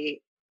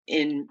officially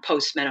in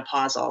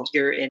postmenopausal.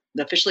 You're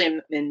officially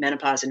in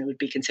menopause, and it would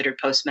be considered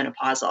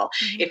postmenopausal.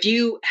 Mm-hmm. If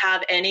you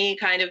have any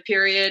kind of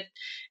period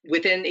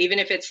within, even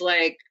if it's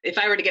like, if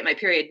I were to get my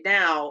period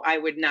now, I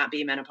would not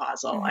be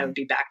menopausal. Mm-hmm. I would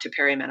be back to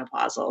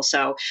perimenopausal.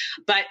 So,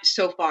 but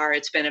so far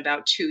it's been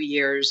about 2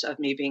 years of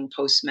me being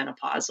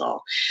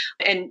postmenopausal.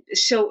 And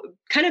so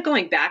kind of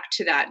going back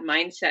to that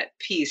mindset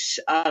piece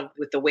of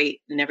with the weight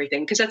and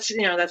everything, because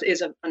that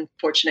is an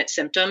unfortunate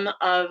symptom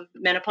of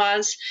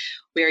menopause,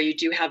 where you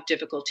do have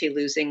difficulty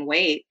losing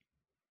weight.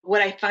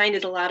 What I find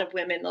is a lot of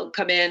women, they'll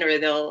come in or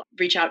they'll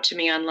reach out to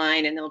me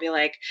online and they'll be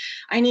like,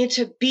 I need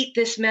to beat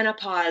this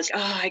menopause.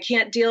 Oh, I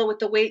can't deal with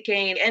the weight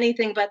gain,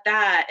 anything but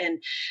that.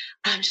 And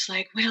I'm just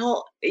like,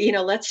 well,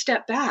 let's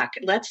step back.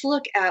 Let's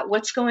look at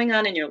what's going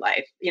on in your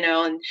life,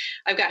 and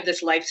I've got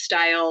this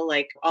lifestyle,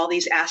 like all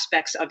these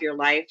aspects of your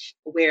life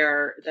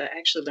where I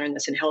actually learned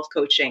this in health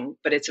coaching,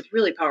 but it's a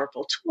really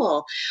powerful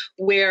tool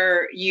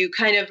where you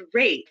kind of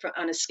rate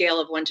on a scale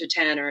of 1 to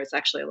 10, or it's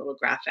actually a little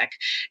graphic.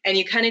 And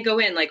you kind of go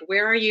in like,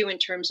 where are you in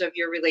terms of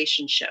your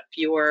relationship,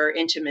 your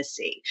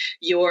intimacy,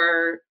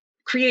 your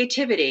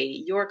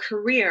creativity, your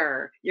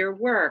career, your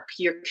work,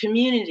 your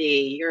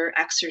community, your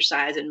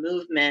exercise and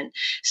movement,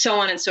 so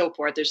on and so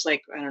forth. There's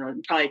like, I don't know,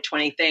 probably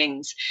 20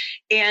 things.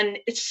 And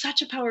it's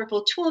such a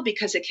powerful tool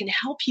because it can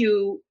help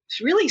you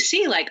really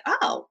see like,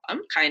 oh,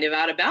 I'm kind of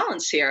out of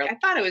balance here. I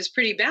thought I was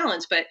pretty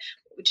balanced, but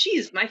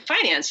geez, my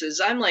finances,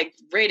 I'm like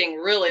rating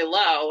really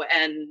low,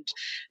 and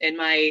in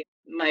my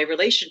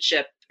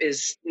relationship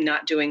is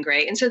not doing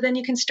great. And so then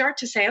you can start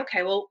to say,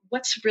 okay, well,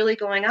 what's really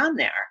going on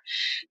there?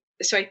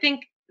 So I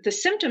think the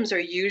symptoms are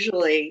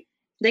usually,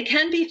 they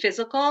can be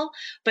physical,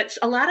 but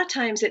a lot of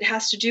times it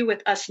has to do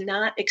with us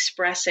not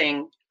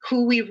expressing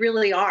who we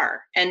really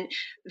are. And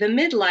the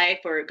midlife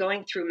or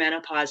going through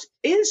menopause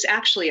is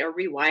actually a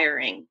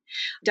rewiring.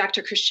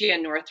 Dr.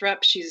 Christiane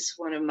Northrup, she's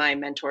one of my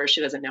mentors.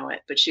 She doesn't know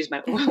it, but she's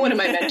one of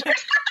my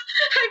mentors.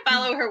 I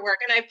follow her work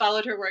and I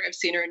followed her work. I've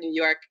seen her in New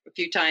York a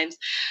few times.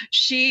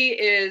 She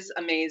is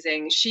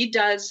amazing. She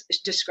does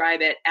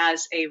describe it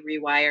as a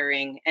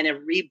rewiring and a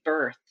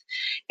rebirth.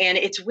 And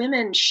it's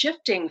women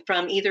shifting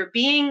from either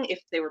being,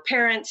 if they were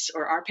parents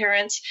or our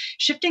parents,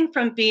 shifting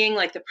from being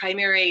like the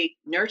primary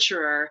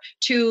nurturer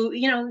to,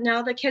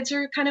 now the kids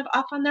are kind of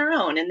off on their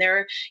own and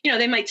they're,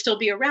 they might still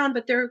be around,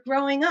 but they're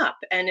growing up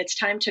and it's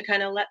time to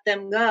kind of let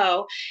them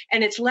go.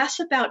 And it's less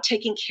about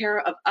taking care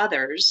of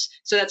others.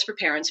 So that's for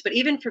parents, but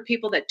even for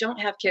people that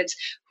don't have kids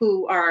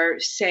who are,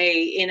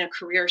 say, in a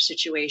career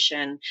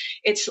situation,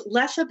 it's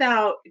less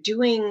about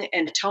doing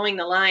and towing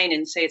the line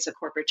and say it's a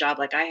corporate job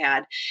like I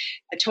had,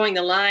 towing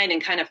the line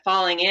and kind of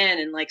falling in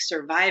and like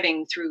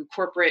surviving through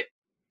corporate,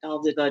 all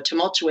the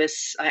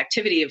tumultuous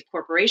activity of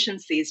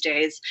corporations these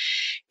days,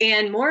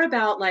 and more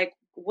about like,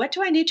 what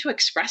do I need to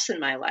express in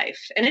my life?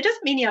 And it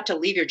doesn't mean you have to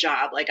leave your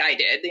job like I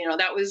did.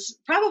 That was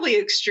probably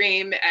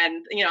extreme.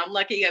 And, I'm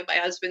lucky my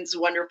husband's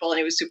wonderful and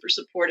he was super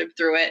supportive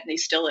through it. And he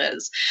still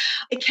is.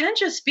 It can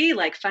just be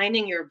like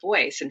finding your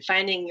voice and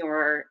finding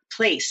your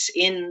place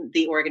in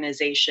the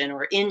organization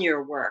or in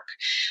your work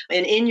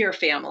and in your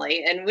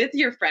family and with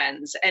your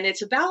friends. And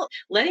it's about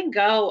letting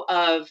go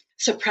of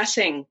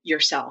suppressing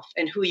yourself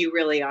and who you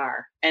really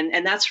are.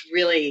 And that's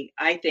really,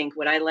 I think,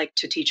 what I like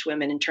to teach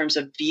women in terms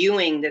of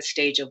viewing this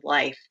stage of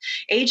life.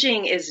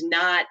 Aging is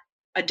not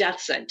a death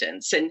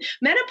sentence. And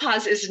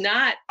menopause is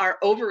not our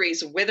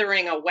ovaries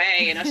withering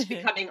away and us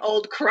becoming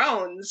old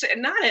crones,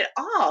 and not at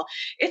all.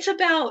 It's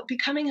about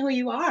becoming who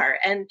you are.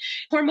 And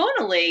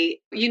hormonally,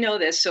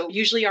 this. So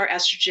usually our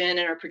estrogen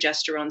and our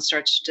progesterone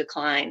starts to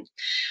decline.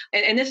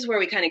 And this is where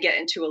we kind of get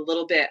into a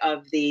little bit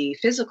of the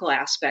physical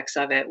aspects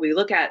of it. We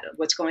look at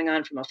what's going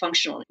on from a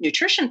functional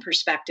nutrition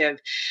perspective.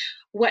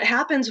 What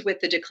happens with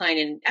the decline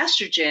in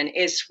estrogen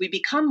is we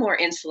become more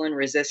insulin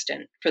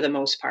resistant for the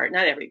most part.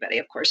 Not everybody,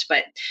 of course,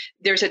 but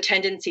there's a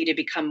tendency to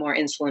become more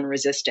insulin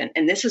resistant.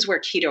 And this is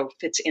where keto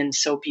fits in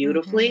so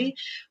beautifully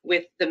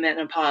with the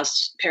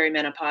menopause,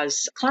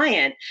 perimenopause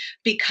client,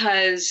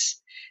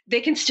 because they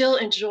can still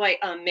enjoy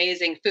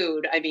amazing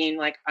food. I mean,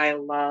 like I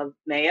love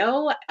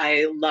mayo.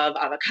 I love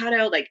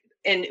avocado.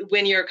 And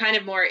when you're kind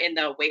of more in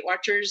the Weight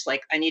Watchers,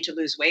 like I need to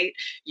lose weight,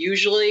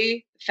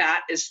 usually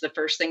fat is the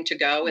first thing to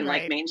go in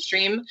like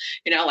mainstream,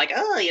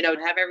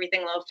 have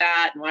everything low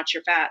fat and watch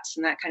your fats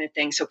and that kind of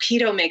thing. So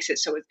keto makes it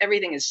so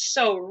everything is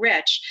so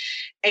rich.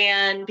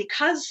 And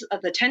because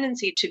of the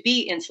tendency to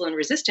be insulin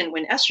resistant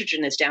when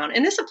estrogen is down,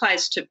 and this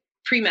applies to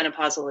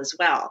premenopausal as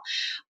well,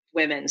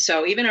 women.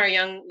 So even our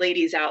young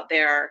ladies out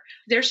there,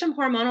 there's some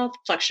hormonal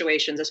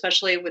fluctuations,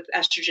 especially with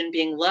estrogen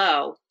being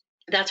low.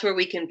 That's where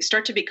we can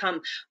start to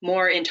become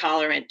more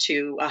intolerant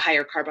to a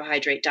higher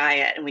carbohydrate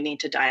diet, and we need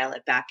to dial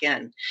it back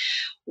in.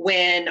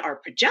 When our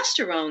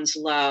progesterone's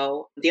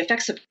low, the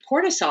effects of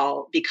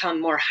cortisol become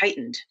more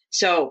heightened.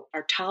 So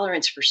our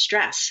tolerance for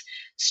stress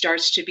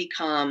starts to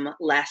become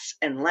less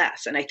and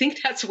less. And I think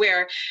that's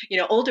where,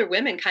 older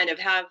women kind of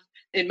have,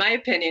 in my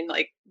opinion,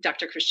 like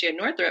Dr. Christiane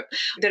Northrup,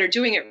 that are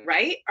doing it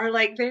right, are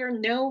like, they're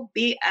no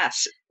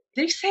BS.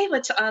 They say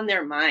what's on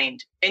their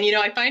mind. And,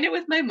 I find it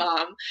with my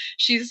mom.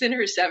 She's in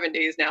her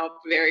 70s now,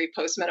 very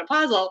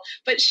postmenopausal,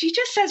 but she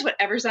just says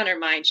whatever's on her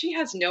mind. She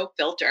has no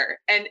filter.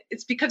 And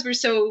it's because we're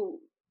so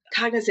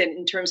cognizant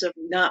in terms of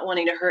not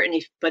wanting to hurt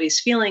anybody's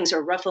feelings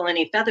or ruffle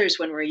any feathers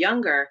when we're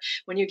younger.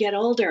 When you get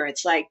older,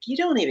 it's like, you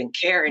don't even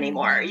care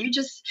anymore.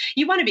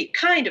 You want to be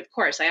kind, of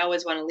course. I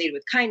always want to lead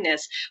with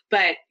kindness,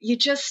 but you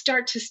just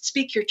start to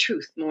speak your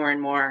truth more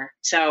and more.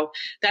 So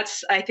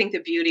that's, I think, the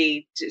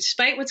beauty,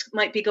 despite what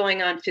might be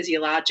going on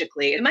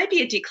physiologically. It might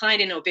be a decline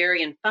in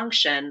ovarian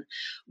function,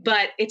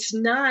 but it's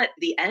not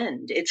the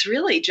end. It's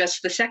really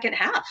just the second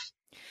half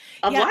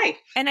of life.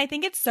 And I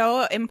think it's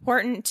so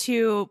important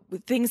to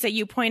things that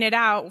you pointed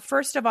out.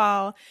 First of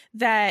all,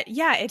 that,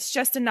 it's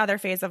just another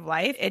phase of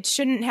life. It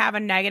shouldn't have a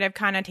negative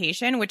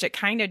connotation, which it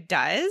kind of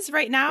does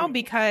right now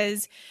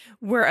because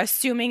we're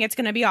assuming it's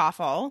going to be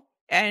awful.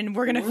 And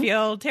we're going to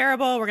feel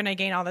terrible. We're going to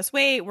gain all this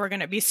weight. We're going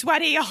to be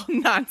sweaty all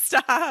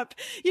nonstop.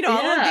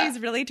 All of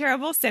these really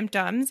terrible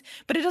symptoms,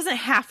 but it doesn't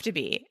have to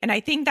be. And I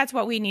think that's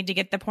what we need to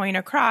get the point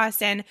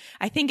across. And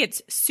I think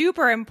it's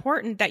super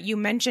important that you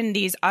mentioned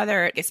these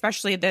other,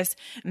 especially this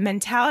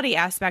mentality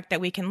aspect that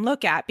we can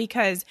look at,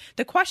 because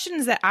the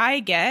questions that I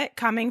get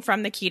coming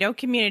from the keto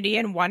community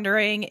and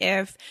wondering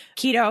if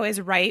keto is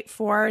right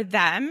for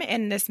them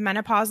in this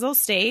menopausal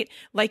state,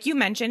 like you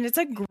mentioned, it's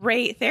a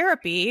great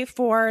therapy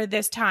for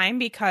this time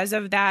because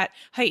of that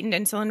heightened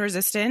insulin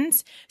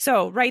resistance.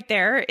 So right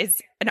there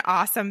is an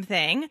awesome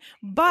thing.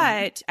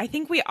 But I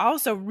think we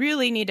also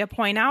really need to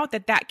point out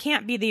that that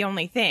can't be the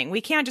only thing.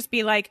 We can't just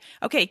be like,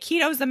 okay,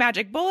 keto's the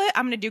magic bullet.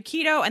 I'm going to do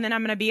keto and then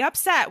I'm going to be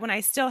upset when I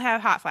still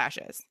have hot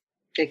flashes.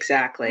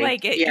 Exactly.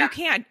 Like Yeah. you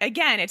can't,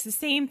 again, it's the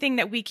same thing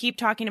that we keep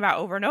talking about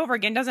over and over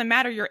again. Doesn't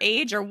matter your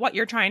age or what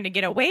you're trying to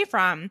get away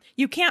from.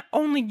 You can't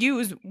only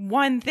use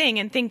one thing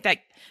and think that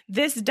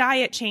this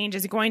diet change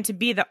is going to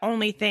be the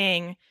only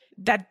thing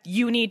that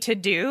you need to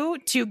do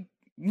to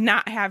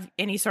not have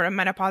any sort of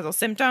menopausal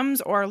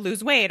symptoms or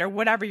lose weight or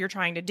whatever you're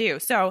trying to do.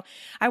 So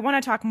I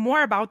want to talk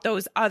more about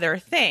those other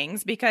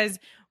things because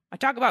I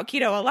talk about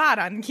keto a lot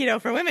on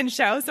Keto for Women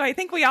show, so I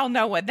think we all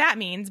know what that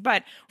means.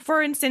 But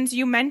for instance,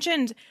 you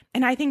mentioned,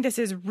 and I think this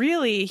is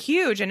really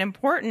huge and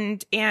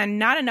important, and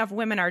not enough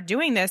women are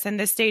doing this in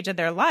this stage of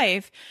their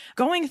life,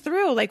 going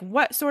through like,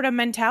 what sort of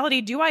mentality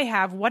do I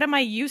have? What am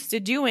I used to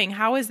doing?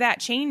 How is that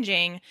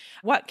changing?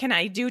 What can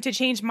I do to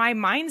change my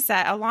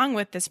mindset along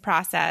with this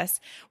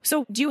process?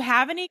 So do you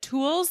have any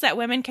tools that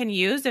women can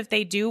use if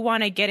they do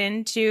want to get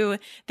into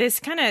this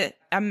kind of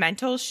a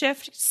mental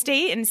shift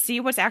state and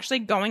see what's actually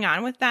going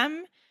on with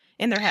them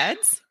in their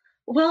heads?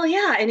 Well,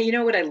 yeah. And you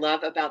know what I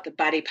love about the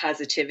body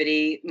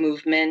positivity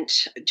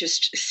movement,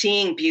 just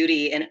seeing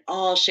beauty in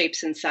all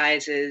shapes and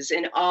sizes,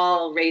 in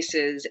all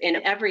races,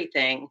 in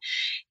everything,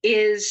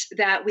 is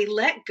that we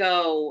let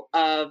go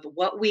of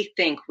what we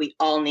think we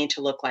all need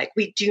to look like.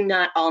 We do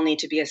not all need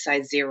to be a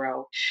size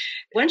 0.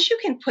 Once you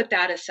can put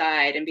that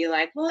aside and be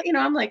like, well,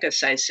 I'm like a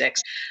size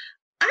 6.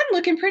 I'm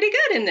looking pretty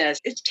good in this.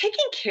 It's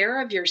taking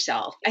care of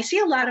yourself. I see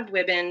a lot of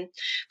women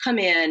come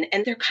in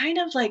and they're kind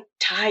of like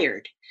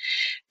tired.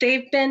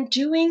 They've been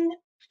doing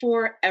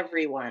for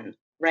everyone,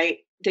 right?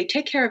 They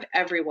take care of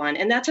everyone.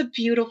 And that's a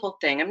beautiful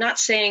thing. I'm not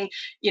saying,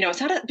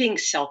 it's not about being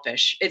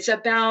selfish. It's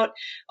about,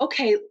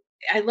 okay,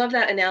 I love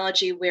that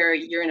analogy where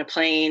you're in a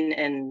plane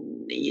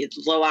and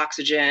low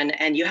oxygen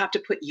and you have to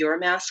put your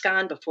mask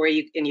on before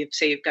you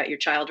say you've got your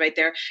child right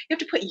there. You have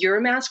to put your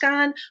mask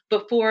on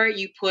before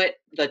you put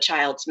the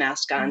child's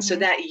mask on so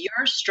that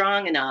you're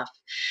strong enough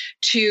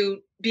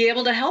to be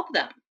able to help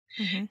them.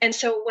 And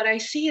so what I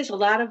see is a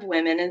lot of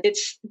women, and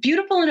it's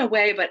beautiful in a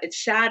way, but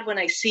it's sad when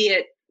I see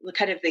it,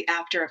 kind of the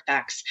after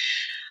effects,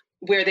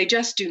 where they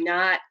just do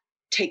not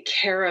take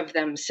care of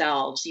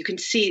themselves. You can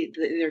see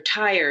they're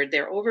tired,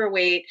 they're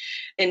overweight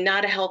in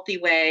not a healthy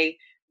way.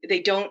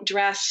 They don't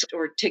dress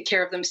or take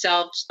care of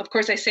themselves. Of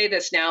course, I say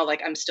this now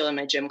like I'm still in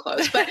my gym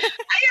clothes, but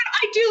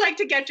I do like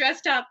to get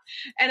dressed up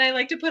and I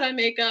like to put on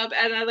makeup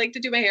and I like to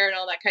do my hair and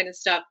all that kind of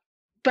stuff.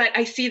 But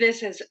I see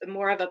this as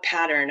more of a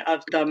pattern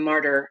of the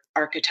martyr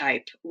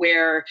archetype,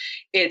 where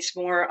it's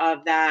more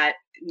of that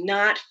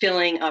not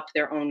filling up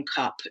their own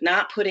cup,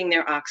 not putting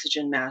their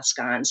oxygen mask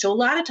on. So a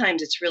lot of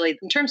times it's really,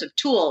 in terms of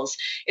tools,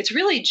 it's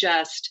really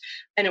just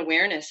an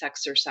awareness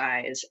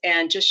exercise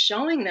and just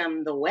showing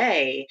them the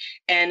way.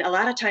 And a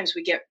lot of times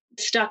we get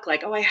stuck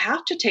like, oh, I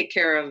have to take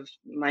care of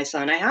my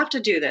son. I have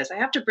to do this. I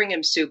have to bring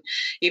him soup,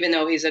 even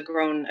though he's a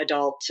grown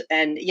adult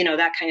and,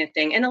 that kind of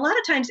thing. And a lot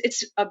of times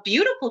it's a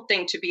beautiful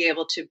thing to be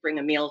able to bring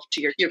a meal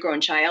to your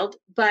grown child.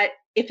 But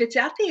if it's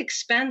at the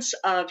expense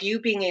of you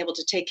being able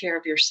to take care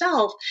of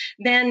yourself,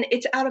 then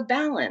it's out of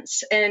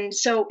balance. And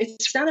so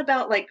it's not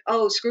about like,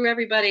 oh, screw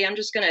everybody, I'm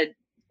just going to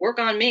work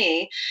on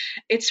me.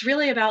 It's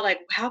really about like,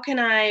 how can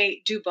I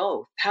do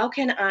both? How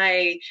can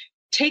I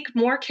take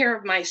more care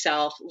of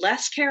myself,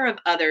 less care of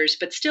others,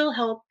 but still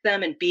help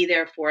them and be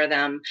there for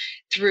them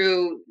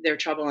through their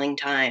troubling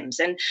times?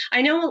 And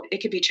I know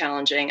it could be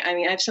challenging. I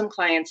mean, I have some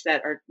clients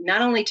that are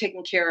not only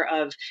taking care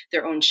of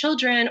their own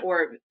children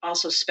or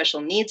also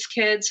special needs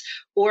kids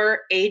or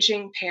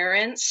aging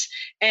parents,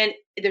 and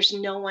there's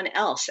no one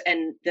else.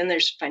 And then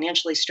there's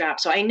financially strapped.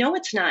 So I know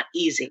it's not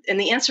easy. And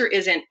the answer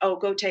isn't, oh,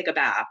 go take a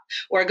bath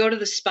or go to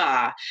the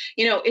spa.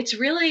 It's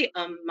really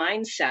a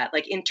mindset,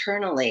 like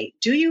internally,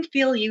 do you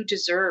feel you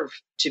deserve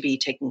to be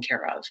taken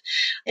care of?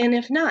 And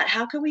if not,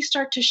 how can we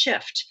start to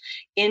shift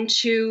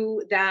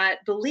into that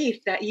belief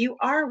that you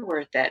are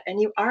worth it and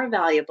you are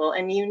valuable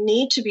and you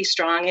need to be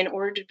strong in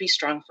order to be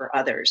strong for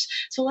others?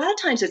 So a lot of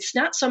times it's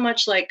not so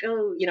much like,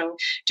 oh,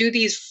 do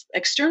these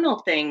external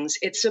things.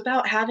 It's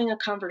about having a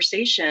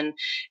conversation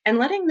and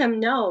letting them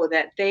know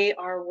that they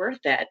are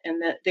worth it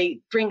and that they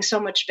bring so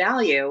much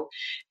value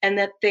and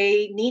that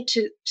they need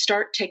to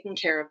start taking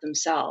care of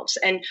themselves.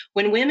 And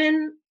when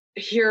women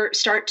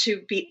start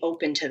to be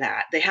open to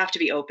that. They have to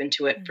be open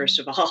to it, first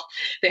of all.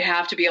 They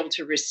have to be able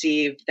to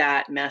receive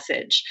that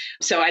message.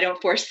 So I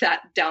don't force that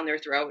down their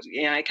throat.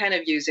 I kind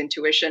of use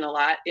intuition a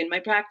lot in my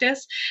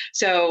practice.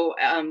 So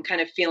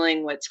kind of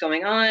feeling what's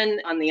going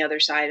on the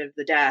other side of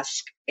the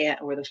desk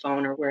or the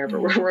phone or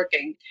wherever we're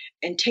working,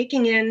 and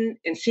taking in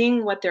and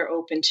seeing what they're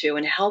open to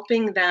and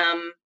helping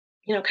them,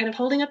 kind of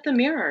holding up the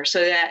mirror so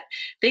that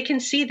they can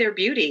see their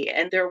beauty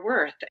and their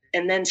worth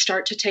and then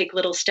start to take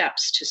little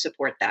steps to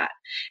support that.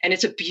 And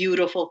it's a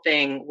beautiful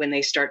thing when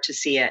they start to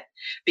see it,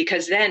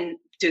 because then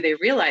do they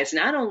realize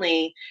not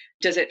only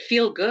does it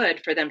feel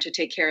good for them to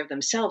take care of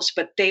themselves,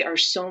 but they are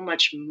so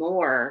much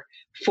more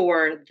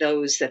for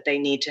those that they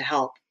need to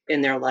help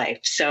in their life.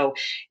 So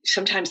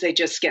sometimes they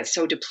just get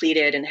so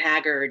depleted and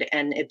haggard,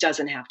 and it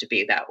doesn't have to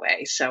be that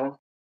way. So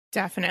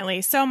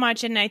Definitely. So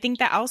much. And I think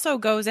that also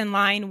goes in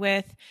line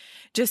with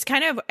just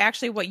kind of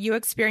actually what you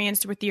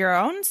experienced with your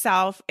own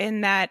self,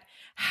 in that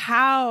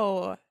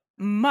how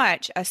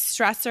much a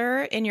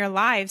stressor in your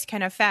lives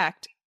can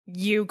affect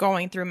you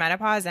going through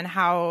menopause, and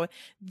how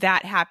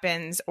that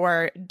happens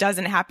or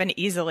doesn't happen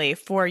easily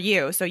for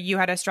you. So you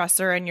had a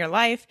stressor in your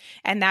life,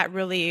 and that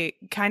really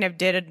kind of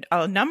did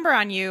a number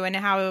on you and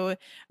how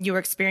you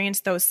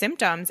experienced those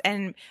symptoms.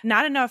 And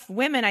not enough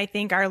women, I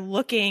think, are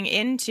looking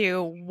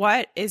into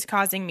what is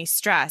causing me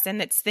stress.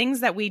 And it's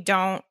things that we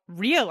don't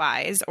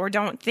realize or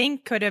don't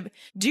think could have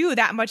do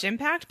that much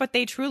impact, but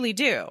they truly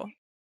do.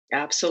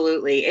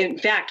 Absolutely. In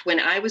fact, when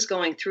I was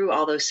going through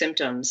all those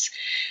symptoms,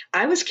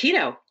 I was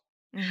keto.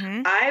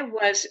 Mm-hmm. I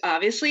was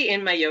obviously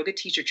in my yoga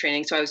teacher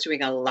training. So I was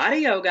doing a lot of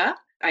yoga.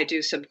 I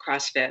do some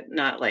CrossFit,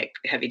 not like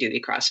heavy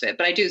duty CrossFit,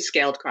 but I do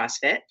scaled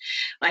CrossFit.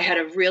 I had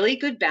a really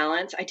good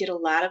balance. I did a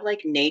lot of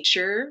like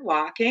nature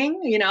walking.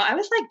 I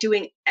was like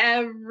doing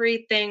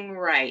everything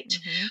right.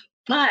 Mm-hmm.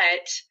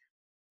 But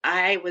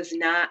I was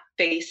not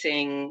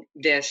facing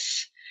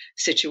this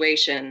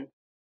situation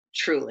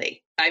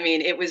truly. I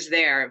mean, it was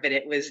there, but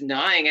it was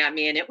gnawing at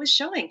me, and it was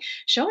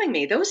showing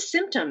me those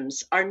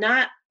symptoms are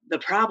not the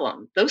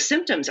problem. Those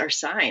symptoms are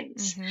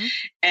signs. Mm-hmm.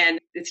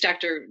 And it's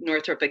Dr.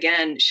 Northrup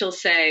again. She'll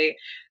say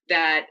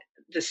that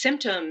the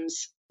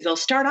symptoms, they'll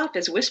start off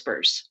as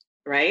whispers,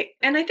 right?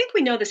 And I think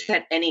we know this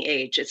at any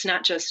age. It's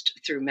not just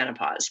through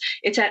menopause.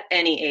 It's at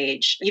any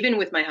age. Even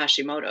with my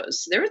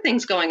Hashimoto's, there were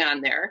things going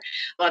on there.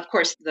 Well, of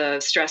course,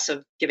 the stress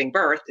of giving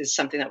birth is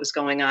something that was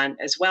going on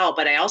as well.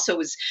 But I also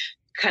was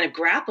kind of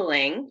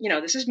grappling,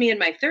 this is me in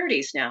my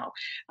 30s now.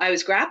 I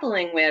was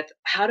grappling with,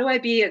 how do I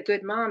be a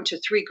good mom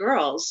to 3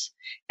 girls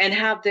and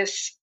have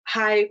this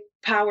high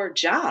powered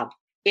job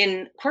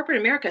in corporate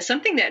America,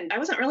 something that I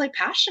wasn't really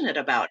passionate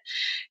about.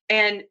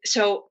 And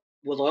so,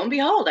 well, lo and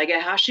behold, I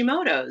get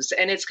Hashimoto's,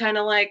 and it's kind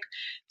of like,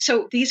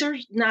 so these are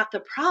not the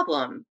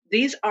problem.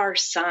 These are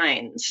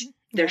signs.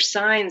 They're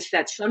signs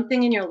that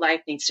something in your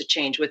life needs to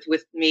change. With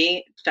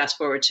me, fast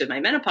forward to my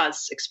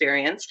menopause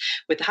experience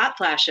with the hot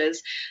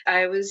flashes,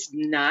 I was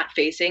not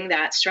facing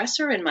that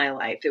stressor in my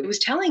life. It was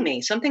telling me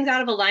something's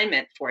out of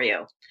alignment for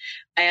you.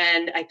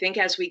 And I think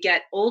as we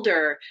get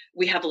older,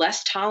 we have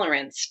less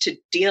tolerance to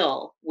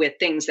deal with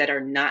things that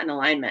are not in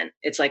alignment.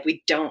 It's like,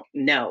 we don't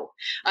know.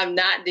 I'm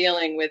not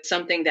dealing with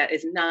something that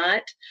is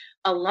not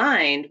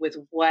aligned with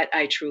what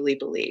I truly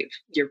believe.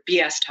 Your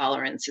BS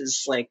tolerance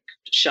is like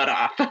shut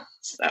off.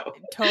 So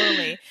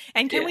totally.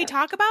 And can we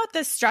talk about the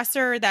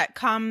stressor that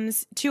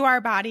comes to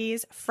our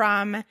bodies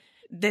from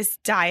this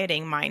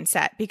dieting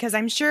mindset? Because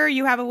I'm sure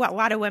you have a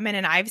lot of women,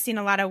 and I've seen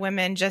a lot of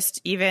women, just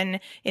even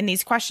in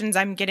these questions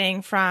I'm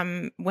getting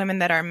from women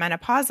that are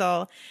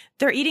menopausal,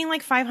 they're eating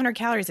like 500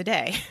 calories a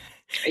day.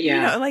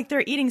 Yeah. Like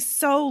they're eating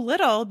so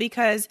little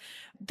because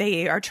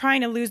they are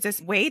trying to lose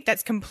this weight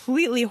that's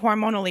completely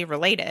hormonally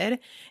related,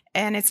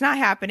 and it's not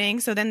happening.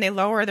 So then they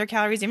lower their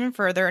calories even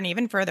further and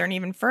even further and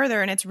even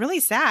further. And it's really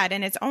sad,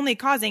 and it's only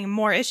causing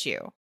more issue.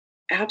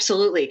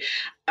 Absolutely.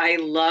 I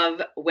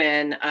love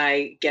when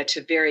I get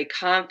to very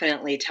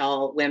confidently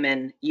tell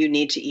women, you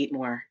need to eat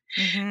more.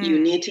 Mm-hmm. You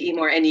need to eat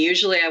more. And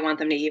usually I want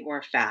them to eat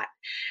more fat,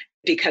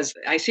 because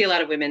I see a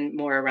lot of women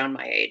more around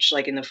my age,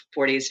 like in the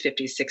 40s,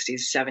 50s,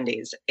 60s,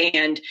 70s,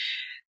 and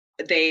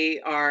they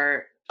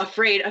are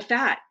afraid of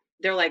fat.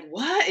 They're like,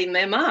 what?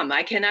 My mom,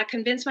 I cannot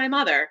convince my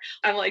mother.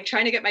 I'm like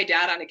trying to get my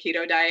dad on a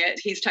keto diet.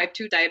 He's type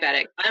 2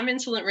 diabetic. I'm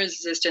insulin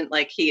resistant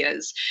like he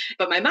is.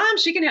 But my mom,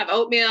 she can have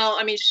oatmeal.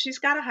 I mean, she's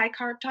got a high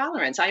carb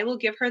tolerance. I will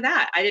give her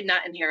that. I did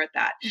not inherit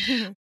that.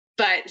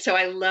 But so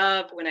I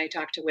love when I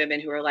talk to women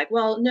who are like,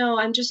 well, no,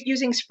 I'm just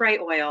using Sprite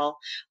oil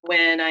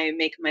when I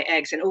make my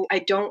eggs. And I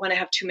don't want to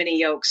have too many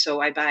yolks,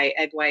 so I buy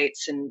egg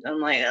whites. And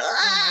I'm like,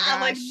 oh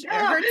my gosh,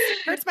 no.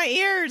 It hurts my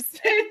ears.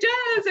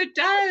 It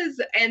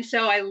does. And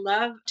so I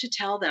love to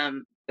tell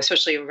them,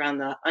 especially around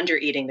the under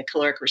eating, the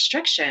caloric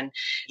restriction,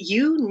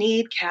 you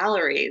need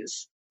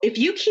calories. If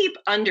you keep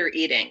under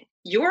eating,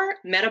 your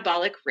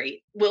metabolic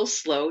rate will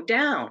slow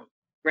down.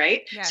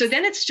 Right? Yes. So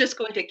then it's just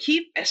going to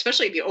keep,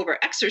 especially if you over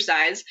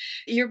exercise,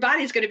 your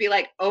body's going to be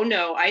like, oh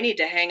no, I need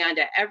to hang on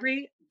to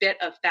every bit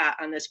of fat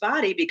on this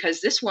body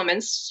because this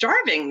woman's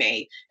starving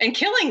me and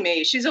killing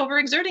me. She's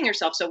overexerting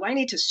herself. So I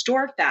need to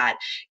store fat.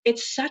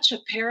 It's such a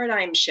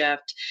paradigm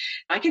shift.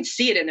 I can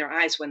see it in their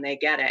eyes when they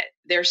get it.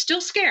 They're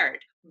still scared,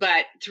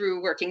 but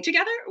through working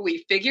together,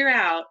 we figure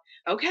out,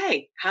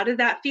 okay, how did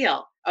that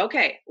feel?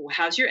 Okay,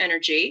 how's your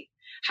energy?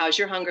 How's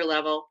your hunger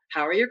level?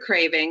 How are your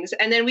cravings?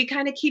 And then we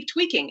kind of keep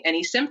tweaking.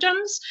 Any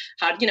symptoms?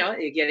 Are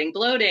you getting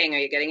bloating? Are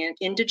you getting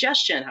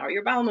indigestion? How are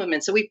your bowel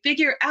movements? So we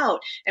figure out,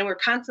 and we're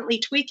constantly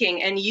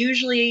tweaking. And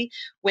usually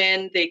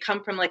when they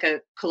come from like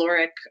a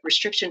caloric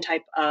restriction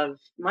type of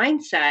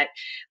mindset,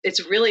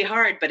 it's really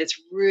hard, but it's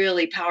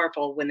really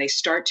powerful when they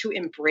start to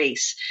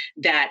embrace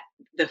that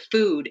the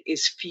food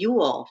is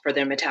fuel for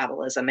their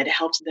metabolism. It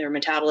helps their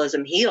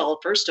metabolism heal,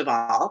 first of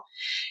all.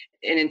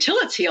 And until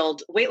it's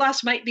healed, weight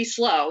loss might be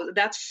slow.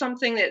 That's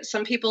something that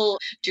some people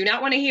do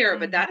not want to hear,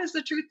 but that is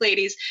the truth,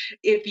 ladies.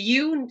 If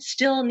you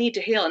still need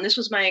to heal, and this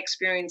was my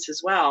experience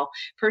as well,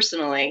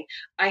 personally,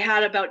 I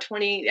had about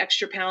 20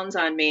 extra pounds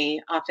on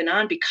me off and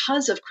on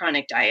because of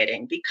chronic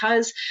dieting,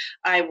 because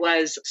I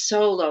was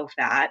so low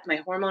fat. My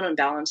hormone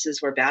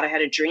imbalances were bad. I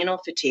had adrenal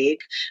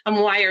fatigue.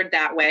 I'm wired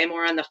that way,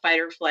 more on the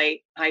fight or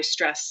flight, high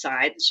stress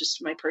side. It's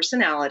just my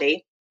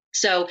personality.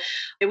 So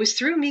it was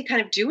through me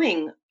kind of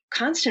doing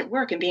constant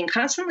work and being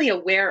constantly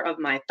aware of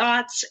my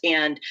thoughts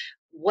and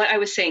what I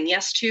was saying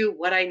yes to,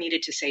 what I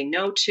needed to say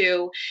no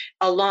to,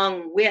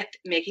 along with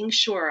making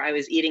sure I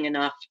was eating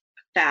enough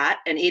fat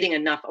and eating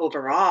enough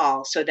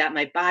overall so that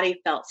my body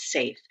felt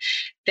safe.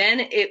 Then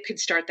it could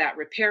start that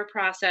repair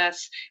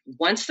process.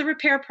 Once the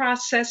repair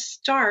process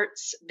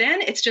starts,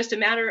 then it's just a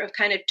matter of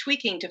kind of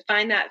tweaking to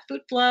find that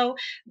food flow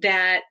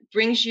that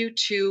brings you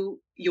to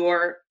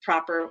your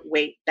proper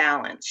weight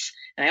balance.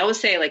 And I always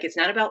say, like, it's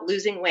not about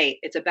losing weight.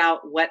 It's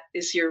about what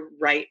is your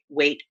right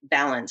weight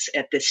balance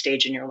at this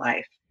stage in your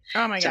life.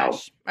 Oh my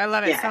gosh. I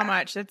love it so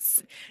much.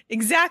 It's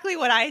exactly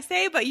what I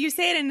say, but you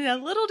say it in a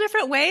little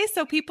different way.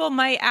 So people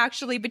might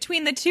actually,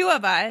 between the two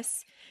of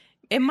us,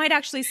 it might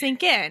actually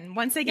sink in.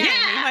 Once again,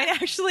 we might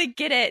actually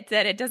get it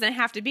that it doesn't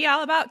have to be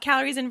all about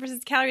calories in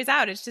versus calories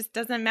out. It just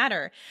doesn't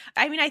matter.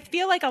 I mean, I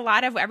feel like a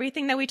lot of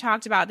everything that we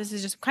talked about, this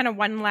is just kind of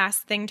one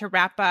last thing to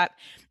wrap up,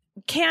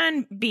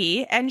 can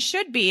be and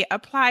should be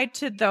applied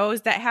to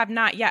those that have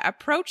not yet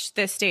approached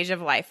this stage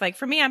of life. Like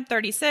for me, I'm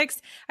 36.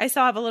 I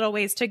still have a little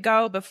ways to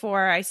go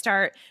before I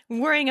start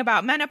worrying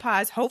about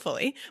menopause,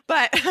 hopefully.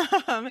 But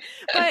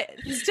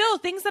still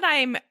things that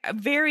I'm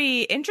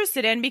very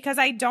interested in because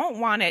I don't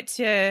want it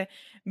to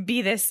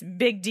be this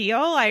big deal.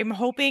 I'm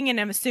hoping and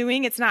I'm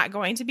assuming it's not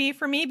going to be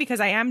for me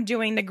because I am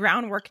doing the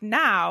groundwork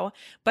now.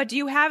 But do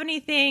you have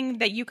anything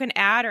that you can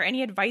add or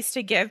any advice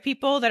to give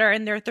people that are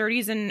in their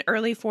 30s and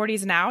early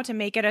 40s now to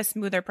make it a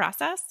smoother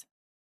process?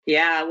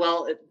 Yeah,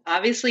 well,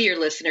 obviously your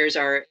listeners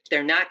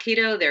they're not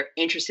keto, they're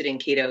interested in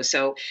keto.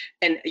 So,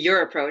 and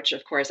your approach,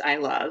 of course, I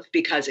love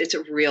because it's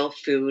a real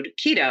food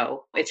keto.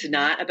 It's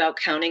not about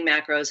counting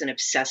macros and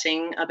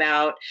obsessing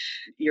about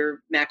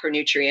your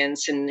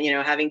macronutrients and,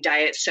 having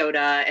diet soda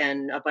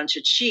and a bunch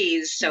of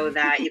cheese so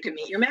that you can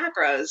meet your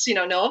macros.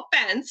 No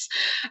offense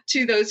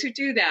to those who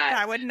do that.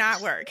 That would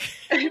not work.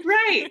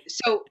 Right.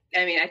 So,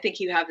 I mean, I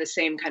think you have the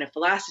same kind of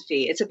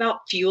philosophy. It's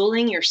about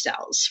fueling your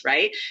cells,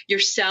 right? Your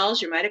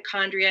cells, your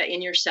mitochondria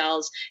in your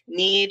cells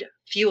need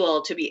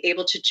fuel to be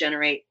able to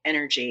generate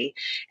energy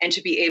and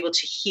to be able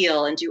to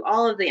heal and do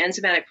all of the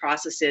enzymatic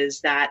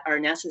processes that are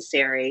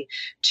necessary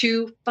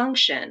to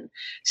function.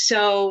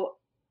 So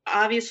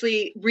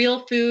obviously,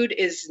 real food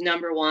is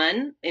number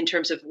one in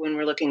terms of when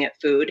we're looking at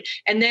food,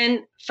 and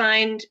then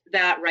find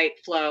that right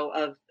flow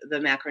of the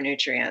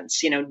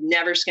macronutrients.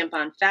 Never skimp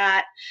on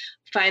fat.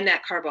 Find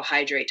that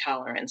carbohydrate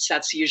tolerance.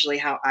 That's usually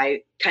how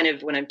I kind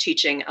of, when I'm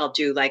teaching, I'll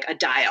do like a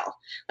dial.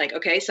 Like,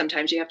 okay,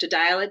 sometimes you have to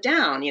dial it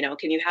down.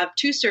 Can you have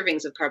 2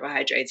 servings of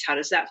carbohydrates? How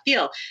does that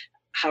feel?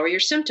 How are your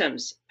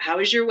symptoms? How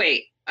is your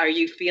weight? Are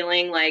you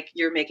feeling like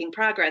you're making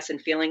progress and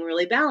feeling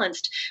really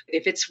balanced?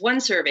 If it's 1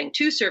 serving,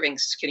 2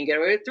 servings, can you get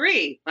away with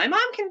 3? My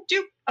mom can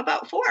do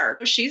about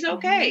 4. She's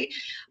okay.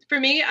 Mm-hmm. For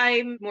me,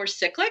 I'm more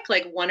cyclic,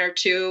 like 1 or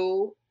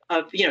 2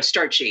 of,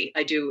 starchy.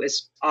 I do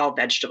is all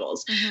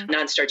vegetables,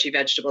 non-starchy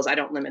vegetables. I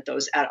don't limit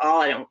those at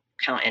all. I don't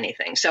count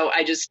anything. So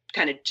I just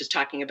kind of just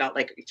talking about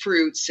like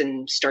fruits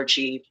and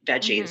starchy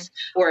veggies,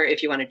 or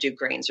if you want to do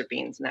grains or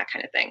beans and that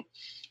kind of thing.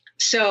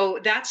 So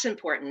that's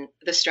important.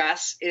 The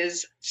stress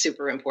is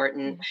super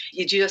important.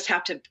 You just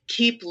have to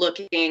keep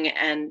looking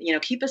and,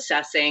 keep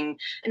assessing,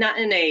 not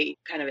in a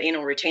kind of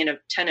anal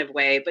retentive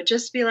way, but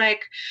just be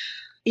like,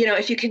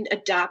 if you can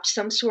adopt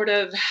some sort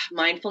of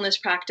mindfulness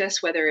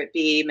practice, whether it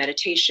be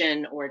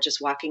meditation or just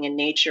walking in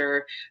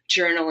nature,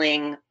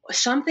 journaling,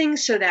 something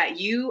so that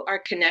you are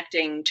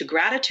connecting to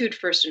gratitude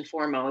first and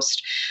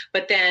foremost,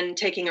 but then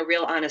taking a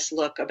real honest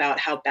look about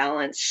how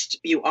balanced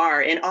you are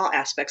in all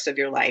aspects of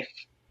your life.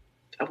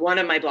 One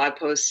of my blog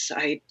posts,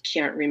 I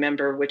can't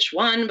remember which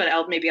one, but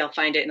I'll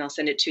find it and I'll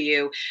send it to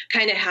you,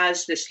 kind of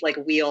has this like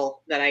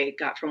wheel that I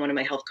got from one of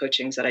my health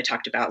coachings that I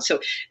talked about. So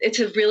it's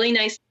a really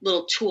nice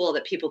little tool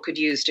that people could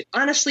use to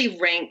honestly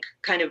rank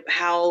kind of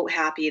how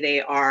happy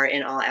they are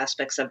in all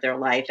aspects of their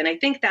life. And I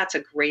think that's a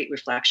great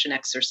reflection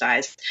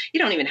exercise. You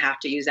don't even have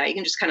to use that. You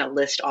can just kind of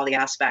list all the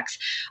aspects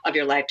of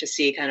your life to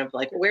see kind of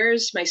like,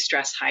 where's my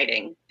stress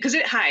hiding? Because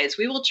it hides.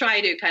 We will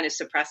try to kind of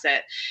suppress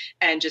it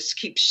and just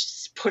keep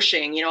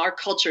pushing. Our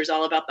culture is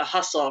all about the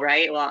hustle,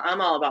 right? Well,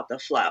 I'm all about the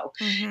flow.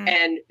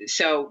 And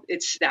so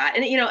it's that.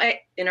 And,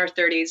 in our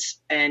 30s,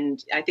 and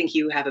I think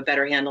you have a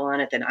better handle on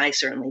it than I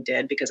certainly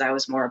did, because I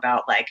was more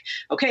about like,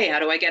 okay, how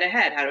do I get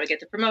ahead? How do I get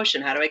the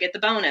promotion? How do I get the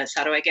bonus?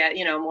 How do I get,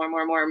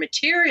 more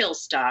material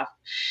stuff?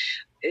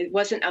 it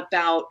wasn't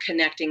about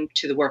connecting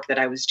to the work that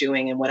I was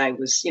doing and what I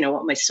was,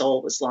 what my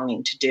soul was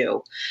longing to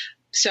do.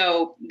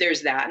 So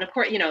there's that. And of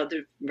course,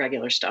 the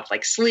regular stuff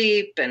like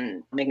sleep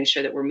and making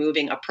sure that we're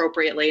moving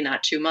appropriately,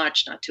 not too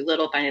much, not too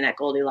little, finding that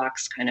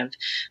Goldilocks kind of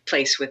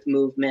place with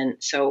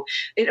movement. So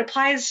it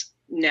applies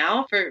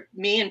now for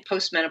me and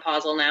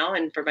postmenopausal now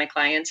and for my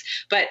clients,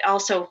 but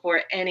also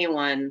for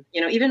anyone,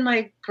 even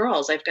my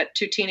girls. I've got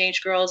 2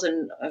 teenage girls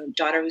and a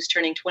daughter who's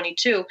turning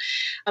 22.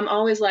 I'm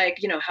always like,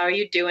 how are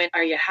you doing?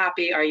 Are you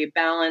happy? Are you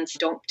balanced?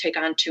 Don't take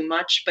on too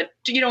much, but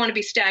you don't want to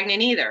be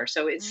stagnant either.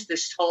 So it's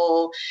this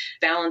whole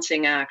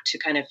balancing act to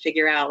kind of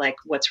figure out like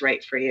what's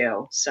right for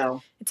you.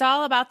 So it's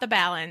all about the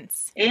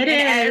balance. It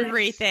is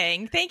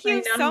everything. Thank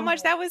you so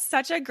much. That was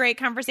such a great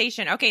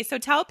conversation. Okay. So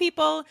tell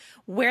people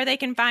where they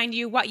can find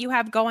you, what you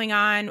have going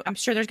on. I'm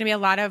sure there's going to be a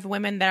lot of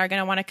women that are going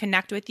to want to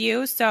connect with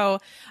you. So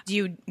do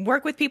you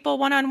work with people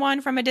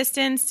one-on-one from a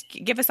distance?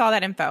 Give us all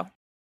that info.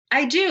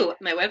 I do.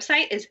 My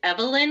website is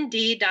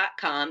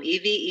evelynd.com,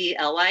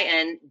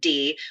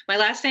 EVELYND. My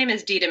last name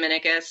is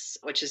DeDominicus,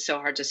 which is so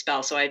hard to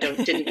spell, so I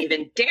didn't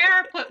even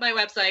dare put my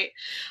website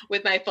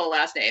with my full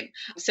last name.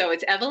 So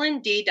it's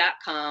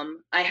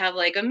evelynd.com. I have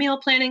like a meal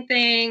planning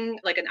thing,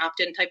 like an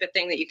opt-in type of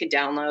thing that you can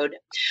download.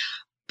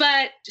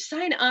 But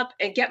sign up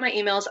and get my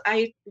emails.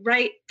 I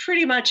write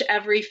pretty much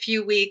every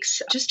few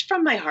weeks just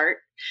from my heart.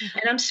 Mm-hmm.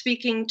 And I'm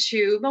speaking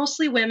to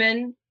mostly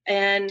women,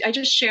 and I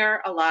just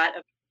share a lot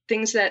of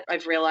things that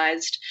I've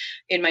realized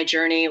in my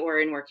journey or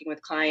in working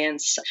with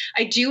clients.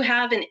 I do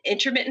have an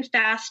intermittent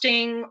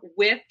fasting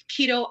with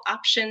keto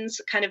options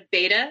kind of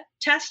beta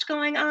test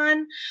going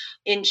on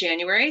in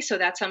January. So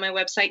that's on my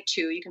website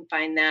too. You can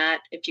find that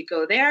if you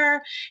go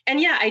there.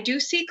 And yeah, I do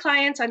see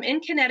clients. I'm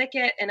in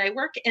Connecticut and I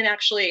work in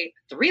actually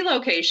 3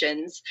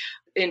 locations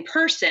in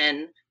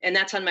person, and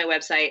that's on my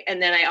website.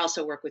 And then I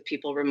also work with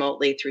people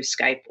remotely through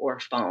Skype or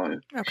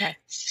phone. Okay.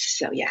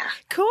 So yeah.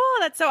 Cool.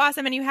 That's so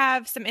awesome. And you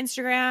have some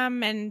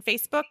Instagram and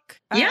Facebook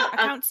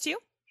accounts too?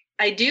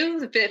 I do.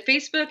 The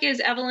Facebook is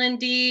Evelyn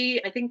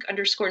D, I think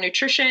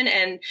 _nutrition,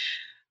 and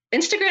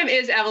Instagram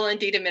is Evelyn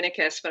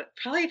DeDominicus, but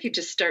probably if you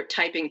just start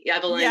typing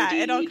Evelyn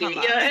it'll come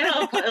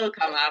up. It'll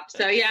come up.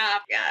 So yeah.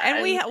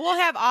 And we'll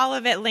have all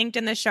of it linked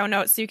in the show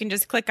notes, so you can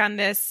just click on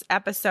this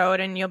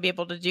episode and you'll be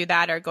able to do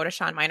that, or go to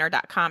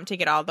SeanMiner.com to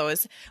get all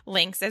those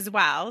links as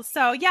well.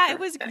 So yeah, it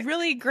was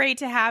really great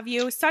to have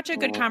you. Such a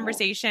good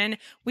conversation.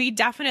 We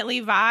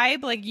definitely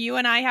vibe. Like, you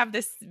and I have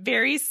this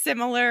very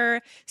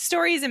similar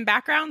stories and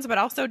backgrounds, but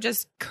also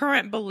just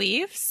current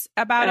beliefs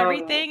about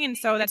everything. And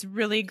so that's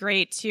really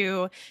great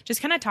to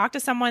just kind of talk to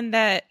someone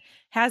that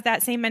has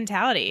that same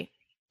mentality.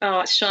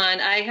 Oh, Sean,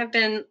 I have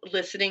been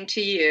listening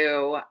to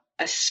you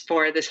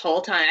for this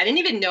whole time. I didn't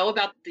even know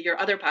about your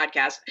other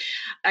podcast.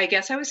 I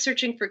guess I was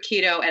searching for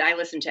keto and I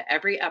listened to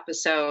every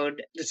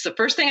episode. It's the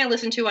first thing I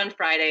listen to on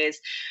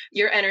Fridays.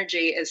 Your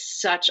energy is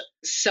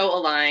so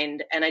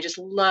aligned, and I just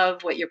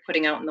love what you're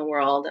putting out in the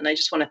world. And I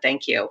just want to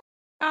thank you.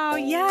 Oh,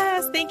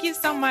 yes. Thank you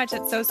so much.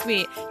 It's so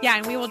sweet. Yeah.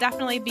 And we will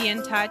definitely be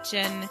in touch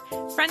and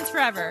friends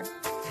forever.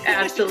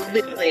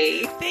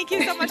 Absolutely. Thank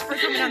you so much for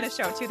coming on the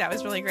show too. That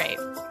was really great.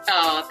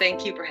 Oh,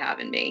 thank you for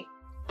having me.